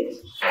tusiketi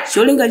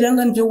cholinga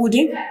changa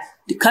ndikuti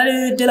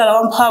ndikhale tela la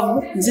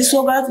wamphamvu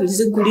ndizisoka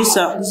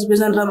ndizigulisa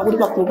ndizipeza ndalama kuti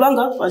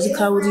pakupanga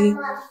pazikhala kuti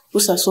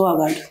usasowa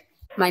kanthu.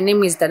 My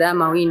name is Dada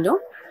Mawindo,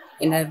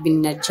 and I've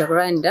been at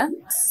Jacaranda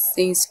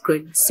since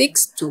grade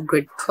 6 to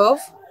grade 12.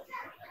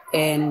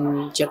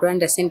 And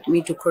Jacaranda sent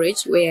me to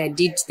college where I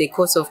did the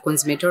course of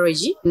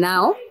cosmetology.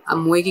 Now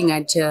I'm working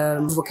at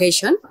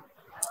vocation.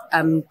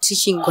 I'm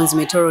teaching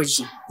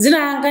cosmetology. Zina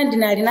yanga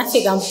ndinali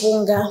nafika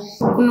mpunga.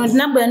 Kuno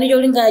ndinabwera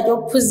ndicholinga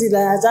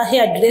chophunzira za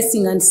hair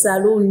dressing and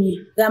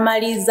salon.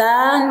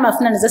 Gamaliza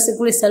ndimafuna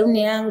ndizasegule salon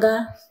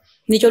yanga.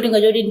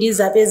 Ndicholinga choti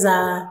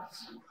ndizapeza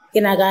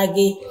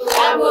kenakake.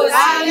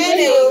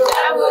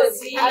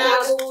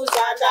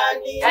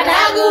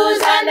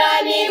 Anaguza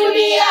ndani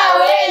kulia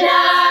wena.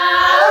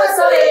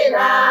 Oso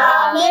wena.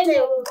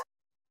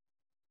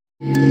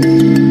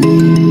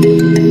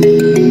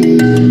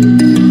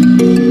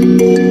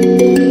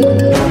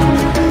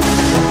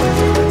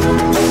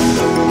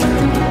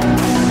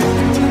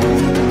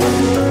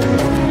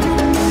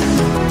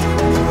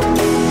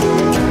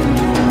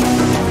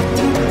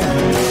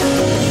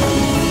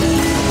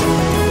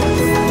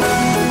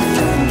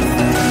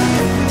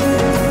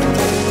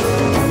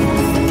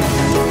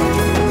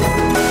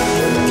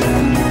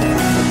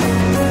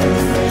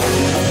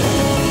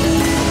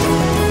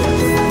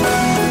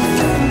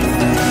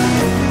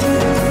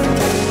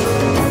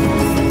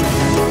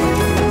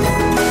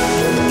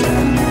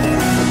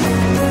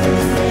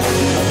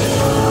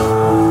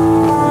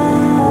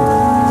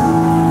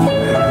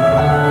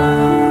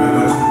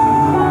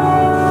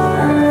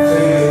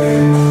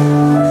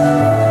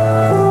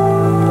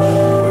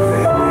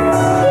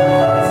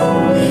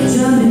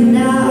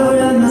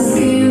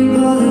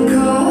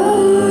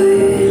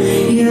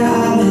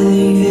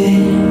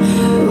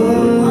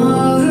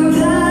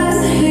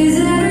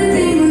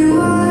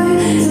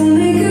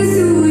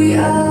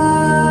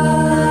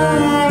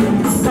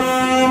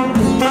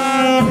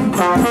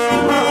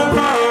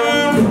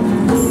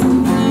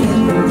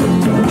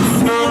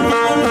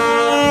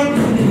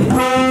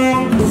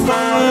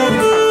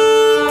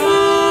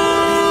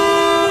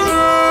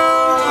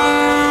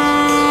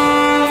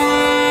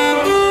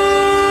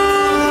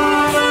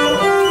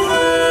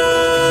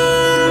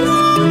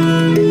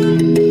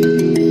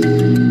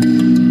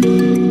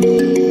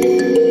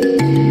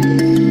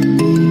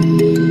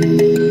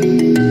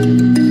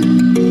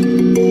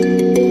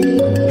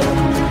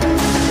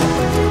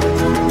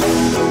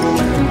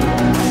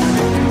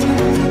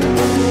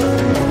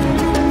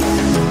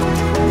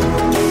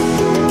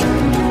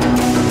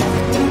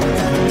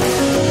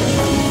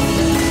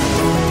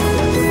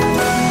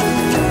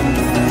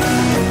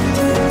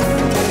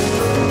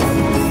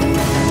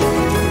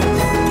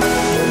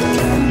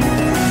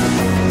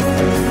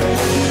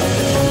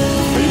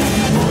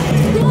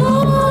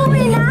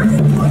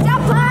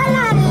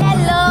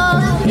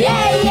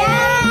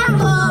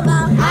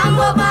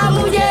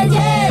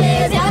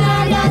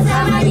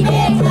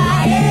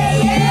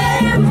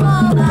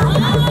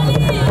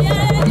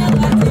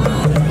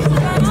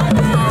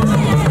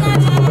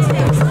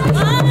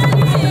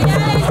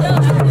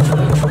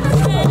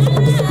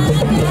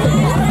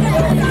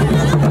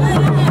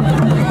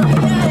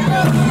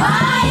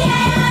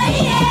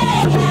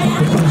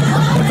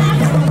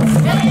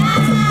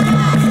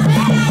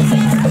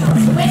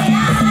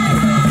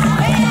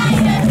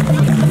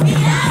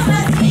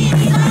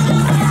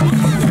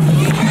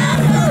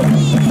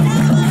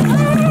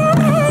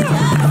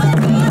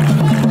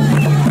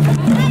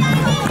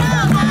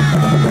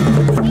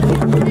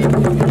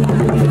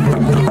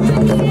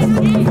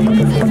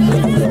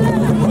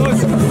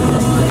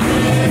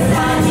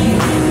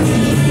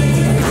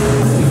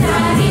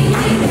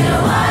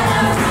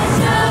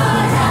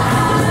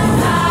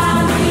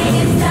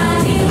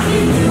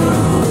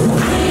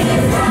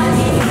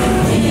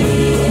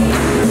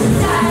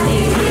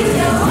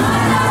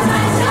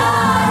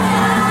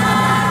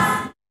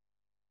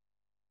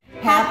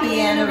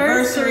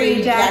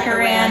 anniversary,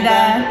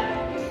 Jacaranda.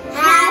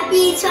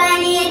 Happy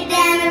 20th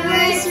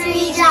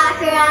anniversary,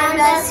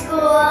 Jacaranda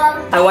School.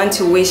 I want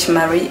to wish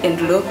Marie and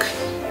Luke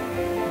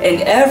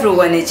and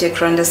everyone at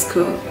Jacaranda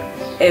School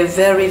a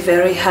very,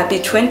 very happy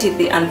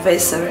 20th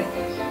anniversary.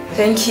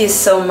 Thank you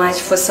so much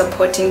for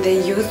supporting the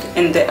youth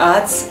and the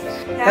arts.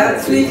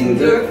 Herzlichen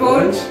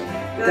Glückwunsch,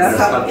 das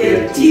habt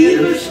ihr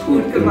tierisch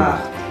gut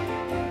gemacht.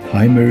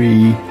 Hi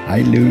Marie,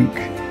 hi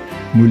Luke,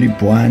 Muli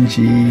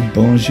Bwanji,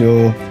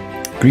 bonjour.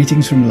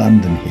 Greetings from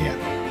London here.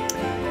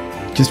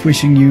 Just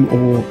wishing you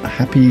all a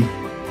happy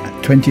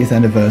 20th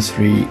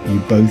anniversary. You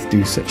both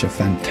do such a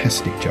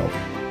fantastic job.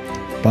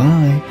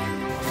 Bye.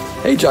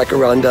 Hey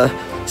Jacaranda,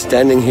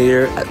 standing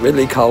here at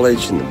Ridley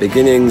College in the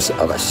beginnings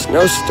of a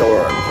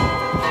snowstorm.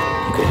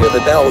 You can hear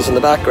the bells in the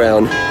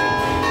background.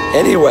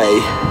 Anyway,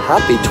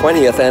 happy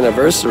 20th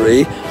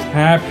anniversary.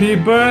 Happy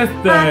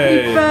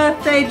birthday! Happy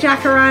birthday,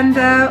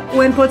 Jacaranda.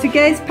 O em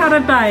português,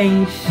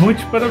 parabéns.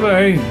 Muitos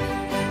parabéns.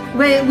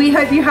 We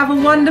hope you have a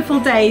wonderful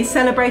day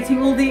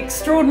celebrating all the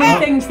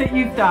extraordinary things that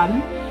you've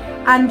done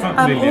and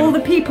all the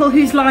people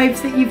whose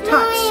lives that you've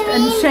touched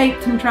and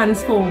shaped and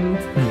transformed.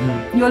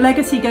 Your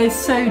legacy goes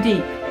so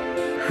deep.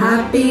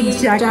 Happy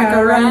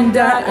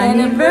Jacaranda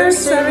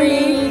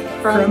anniversary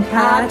from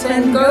Pat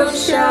and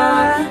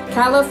Gosha,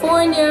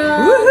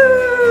 California.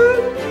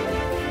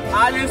 Woohoo!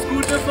 Alles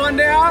Gute von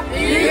der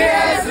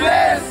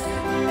ISS!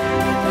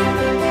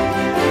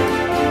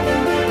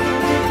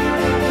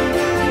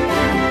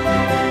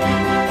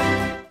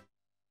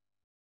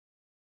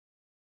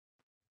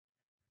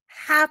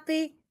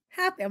 Happy,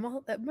 I'm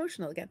all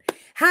emotional again.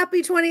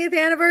 Happy 20th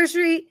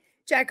anniversary,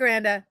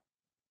 Jacaranda.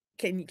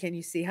 Can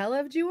you see how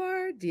loved you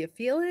are? Do you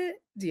feel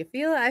it? Do you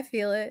feel it? I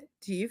feel it.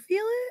 Do you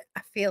feel it?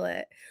 I feel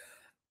it.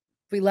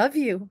 We love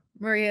you,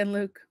 Maria and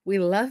Luke. We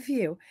love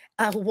you.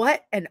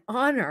 What an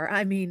honor.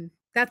 I mean,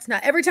 that's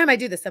not every time I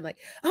do this, I'm like,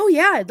 oh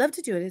yeah, I'd love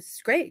to do it.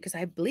 It's great because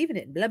I believe in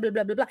it. Blah, blah,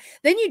 blah, blah, blah.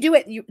 Then you do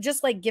it. You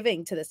just like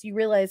giving to this. You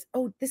realize,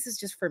 oh, this is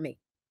just for me.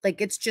 Like,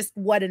 it's just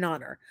what an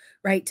honor,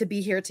 right? To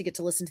be here, to get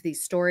to listen to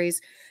these stories,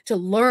 to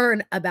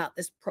learn about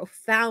this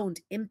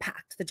profound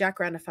impact the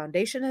Jacaranda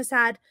Foundation has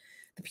had,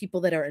 the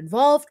people that are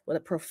involved, what a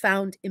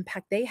profound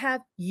impact they have.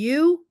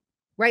 You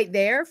right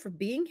there for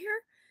being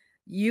here,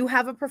 you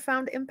have a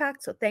profound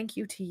impact. So thank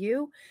you to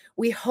you.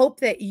 We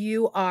hope that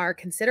you are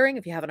considering,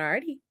 if you haven't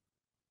already,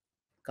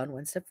 gone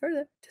one step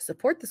further to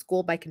support the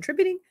school by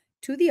contributing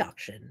to the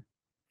auction.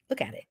 Look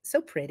at it.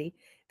 So pretty.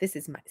 This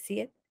is see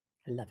it?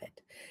 I love it.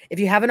 If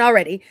you haven't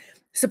already,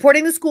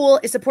 supporting the school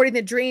is supporting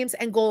the dreams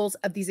and goals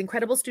of these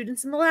incredible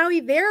students in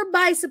Malawi,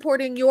 thereby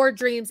supporting your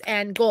dreams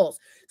and goals.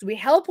 So we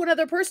help one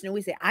other person and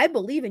we say, I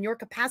believe in your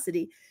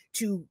capacity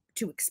to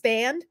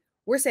expand.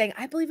 We're saying,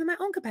 I believe in my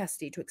own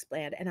capacity to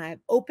expand, and I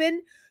am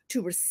open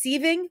to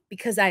receiving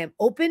because I am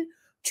open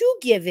to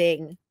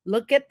giving.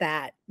 Look at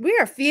that. We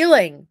are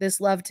feeling this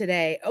love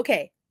today.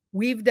 Okay.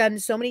 We've done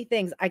so many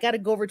things. I got to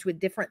go over to a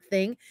different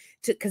thing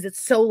because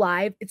it's so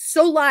live. It's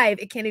so live.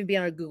 It can't even be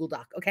on a Google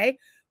Doc. Okay.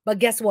 But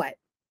guess what?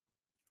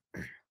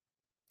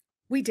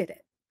 We did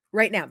it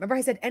right now. Remember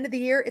I said end of the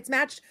year, it's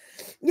matched.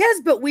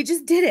 Yes, but we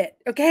just did it.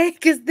 Okay.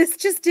 Because this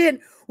just in,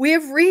 we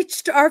have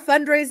reached our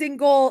fundraising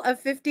goal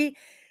of 50K,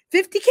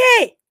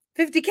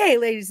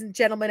 ladies and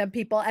gentlemen and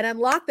people, and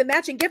unlock the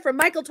matching gift from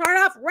Michael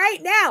Tarnoff right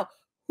now.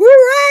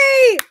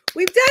 Hooray!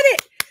 We've done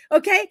it.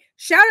 Okay.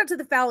 Shout out to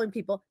the following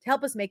people to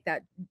help us make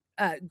that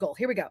goal.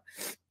 Here we go.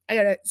 I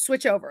got to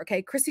switch over.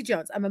 Okay. Chrissy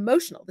Jones. I'm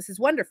emotional. This is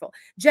wonderful.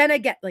 Jenna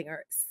Getlinger,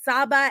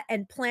 Saba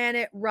and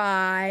Planet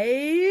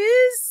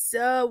Rise.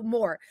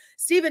 More.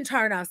 Stephen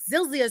Tarnoff,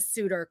 Zilzia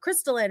Suter,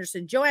 Krystal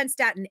Anderson, Joanne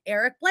Staton,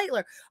 Eric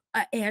Blaitler,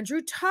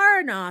 Andrew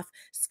Tarnoff,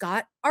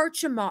 Scott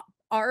Archimbaud,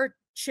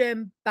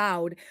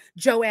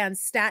 Joanne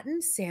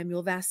Staton,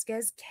 Samuel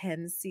Vasquez,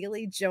 Ken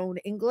Seeley, Joan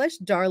English,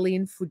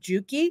 Darlene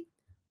Fukuji,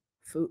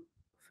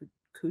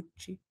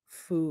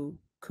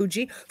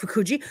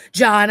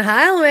 John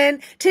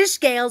Heilman, Tish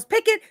Gales,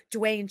 Pickett,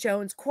 Dwayne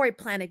Jones, Corey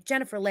Planick,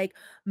 Jennifer Lake,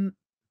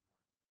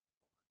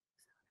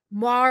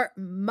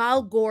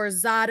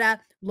 Malgorzada,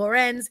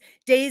 Lorenz,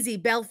 Daisy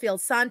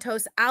Belfield,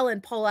 Santos,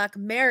 Alan Polak,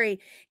 Mary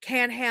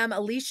Canham,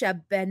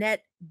 Alicia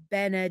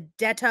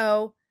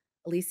Benedetto,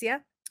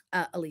 Alicia,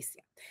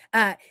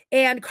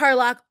 and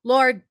Carlock,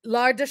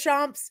 Laure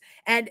Deschamps,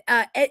 and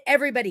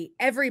everybody.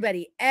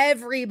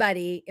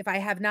 If I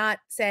have not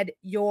said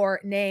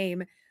your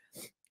name,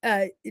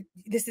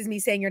 this is me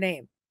saying your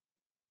name.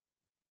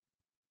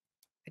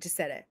 I just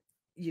said it.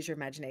 Use your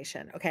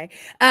imagination. Okay.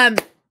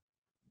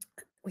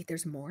 Wait,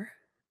 there's more.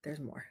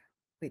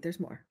 Wait, there's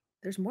more.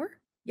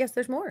 Yes,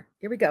 there's more.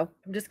 Here we go.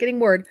 I'm just getting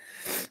word.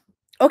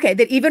 Okay,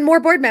 that even more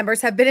board members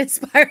have been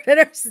inspired and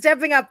are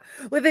stepping up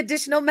with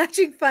additional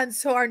matching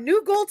funds. So our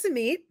new goal to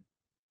meet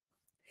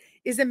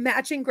is a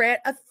matching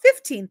grant of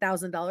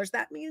 $15,000.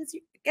 That means,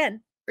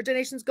 again, our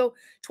donations go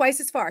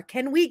twice as far.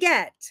 Can we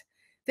get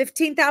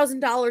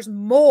 $15,000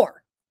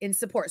 more in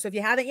support. So if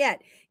you haven't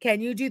yet,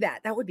 can you do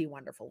that? That would be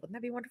wonderful. Wouldn't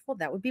that be wonderful?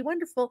 That would be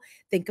wonderful.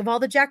 Think of all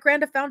the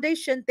Jacaranda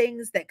Foundation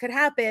things that could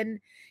happen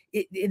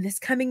in this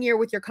coming year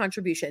with your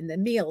contribution: the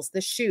meals,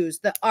 the shoes,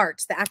 the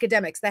arts, the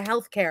academics, the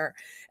healthcare,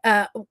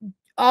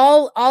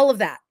 all of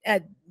that.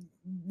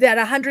 That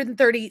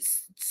 130,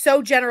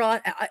 so general,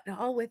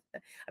 all with,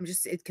 I'm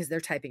just, because they're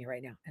typing it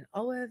right now, and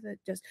all of it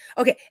just,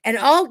 okay, and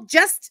all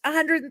just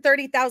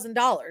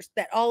 $130,000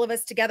 that all of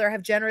us together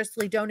have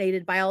generously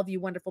donated by all of you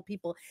wonderful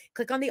people.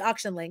 Click on the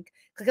auction link,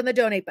 click on the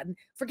donate button.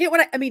 Forget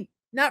what I mean,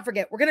 not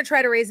forget, we're going to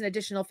try to raise an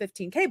additional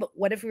 15K, but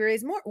what if we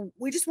raise more?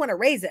 We just want to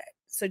raise it.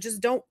 So just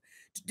don't,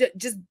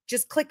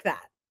 just click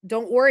that.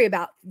 Don't worry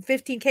about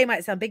 15K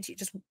might sound big to you.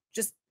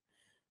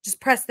 Just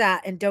press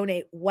that and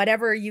donate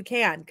whatever you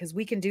can, because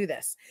we can do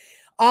this.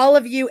 All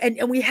of you,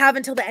 and we have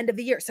until the end of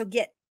the year. So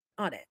get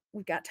on it.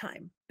 We've got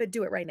time, but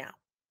do it right now.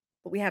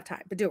 But we have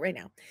time, but do it right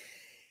now.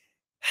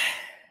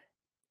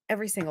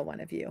 Every single one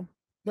of you,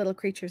 little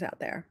creatures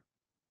out there.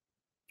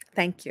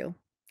 Thank you.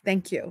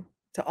 Thank you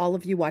to all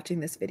of you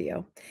watching this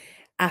video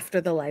after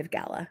the live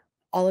gala.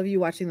 All of you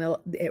watching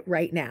it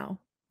right now.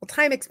 Well,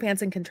 time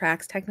expands and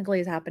contracts technically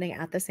is happening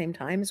at the same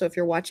time. So if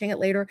you're watching it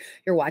later,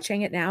 you're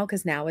watching it now,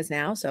 because now is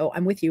now. So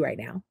I'm with you right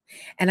now.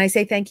 And I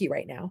say thank you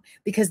right now,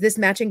 because this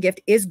matching gift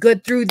is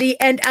good through the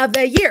end of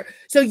the year.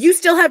 So you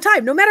still have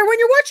time, no matter when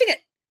you're watching it.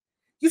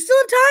 You still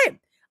have time.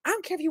 I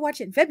don't care if you watch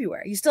it in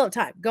February. You still have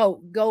time. Go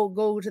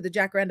to the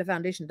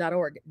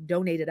jacarandafoundation.org.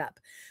 Donate it up.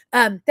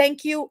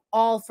 Thank you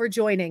all for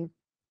joining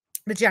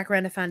the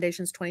Jacaranda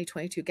Foundation's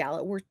 2022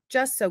 Gala. We're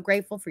just so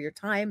grateful for your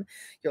time,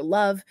 your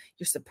love,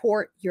 your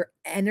support, your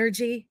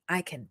energy.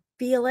 I can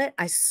feel it.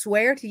 I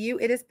swear to you,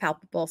 it is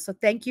palpable. So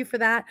thank you for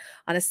that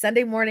on a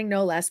Sunday morning,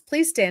 no less.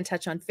 Please stay in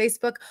touch on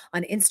Facebook,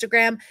 on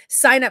Instagram.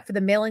 Sign up for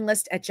the mailing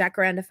list at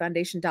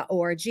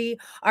jacarandafoundation.org.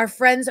 Our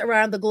friends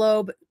around the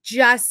globe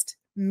just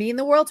mean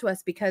the world to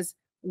us, because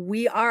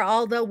we are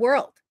all the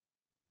world,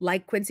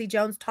 like Quincy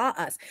Jones taught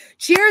us.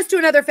 Cheers to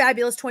another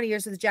fabulous 20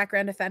 years of the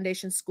Jacaranda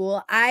Foundation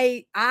School.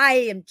 I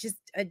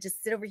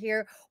just sit over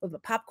here with my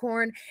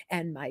popcorn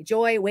and my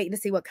joy, waiting to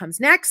see what comes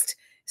next.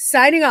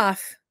 Signing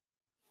off,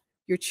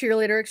 your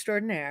cheerleader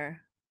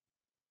extraordinaire,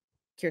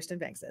 Kirsten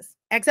Vangsness.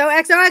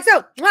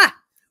 XOXOXO. Mwah!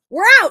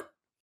 We're out.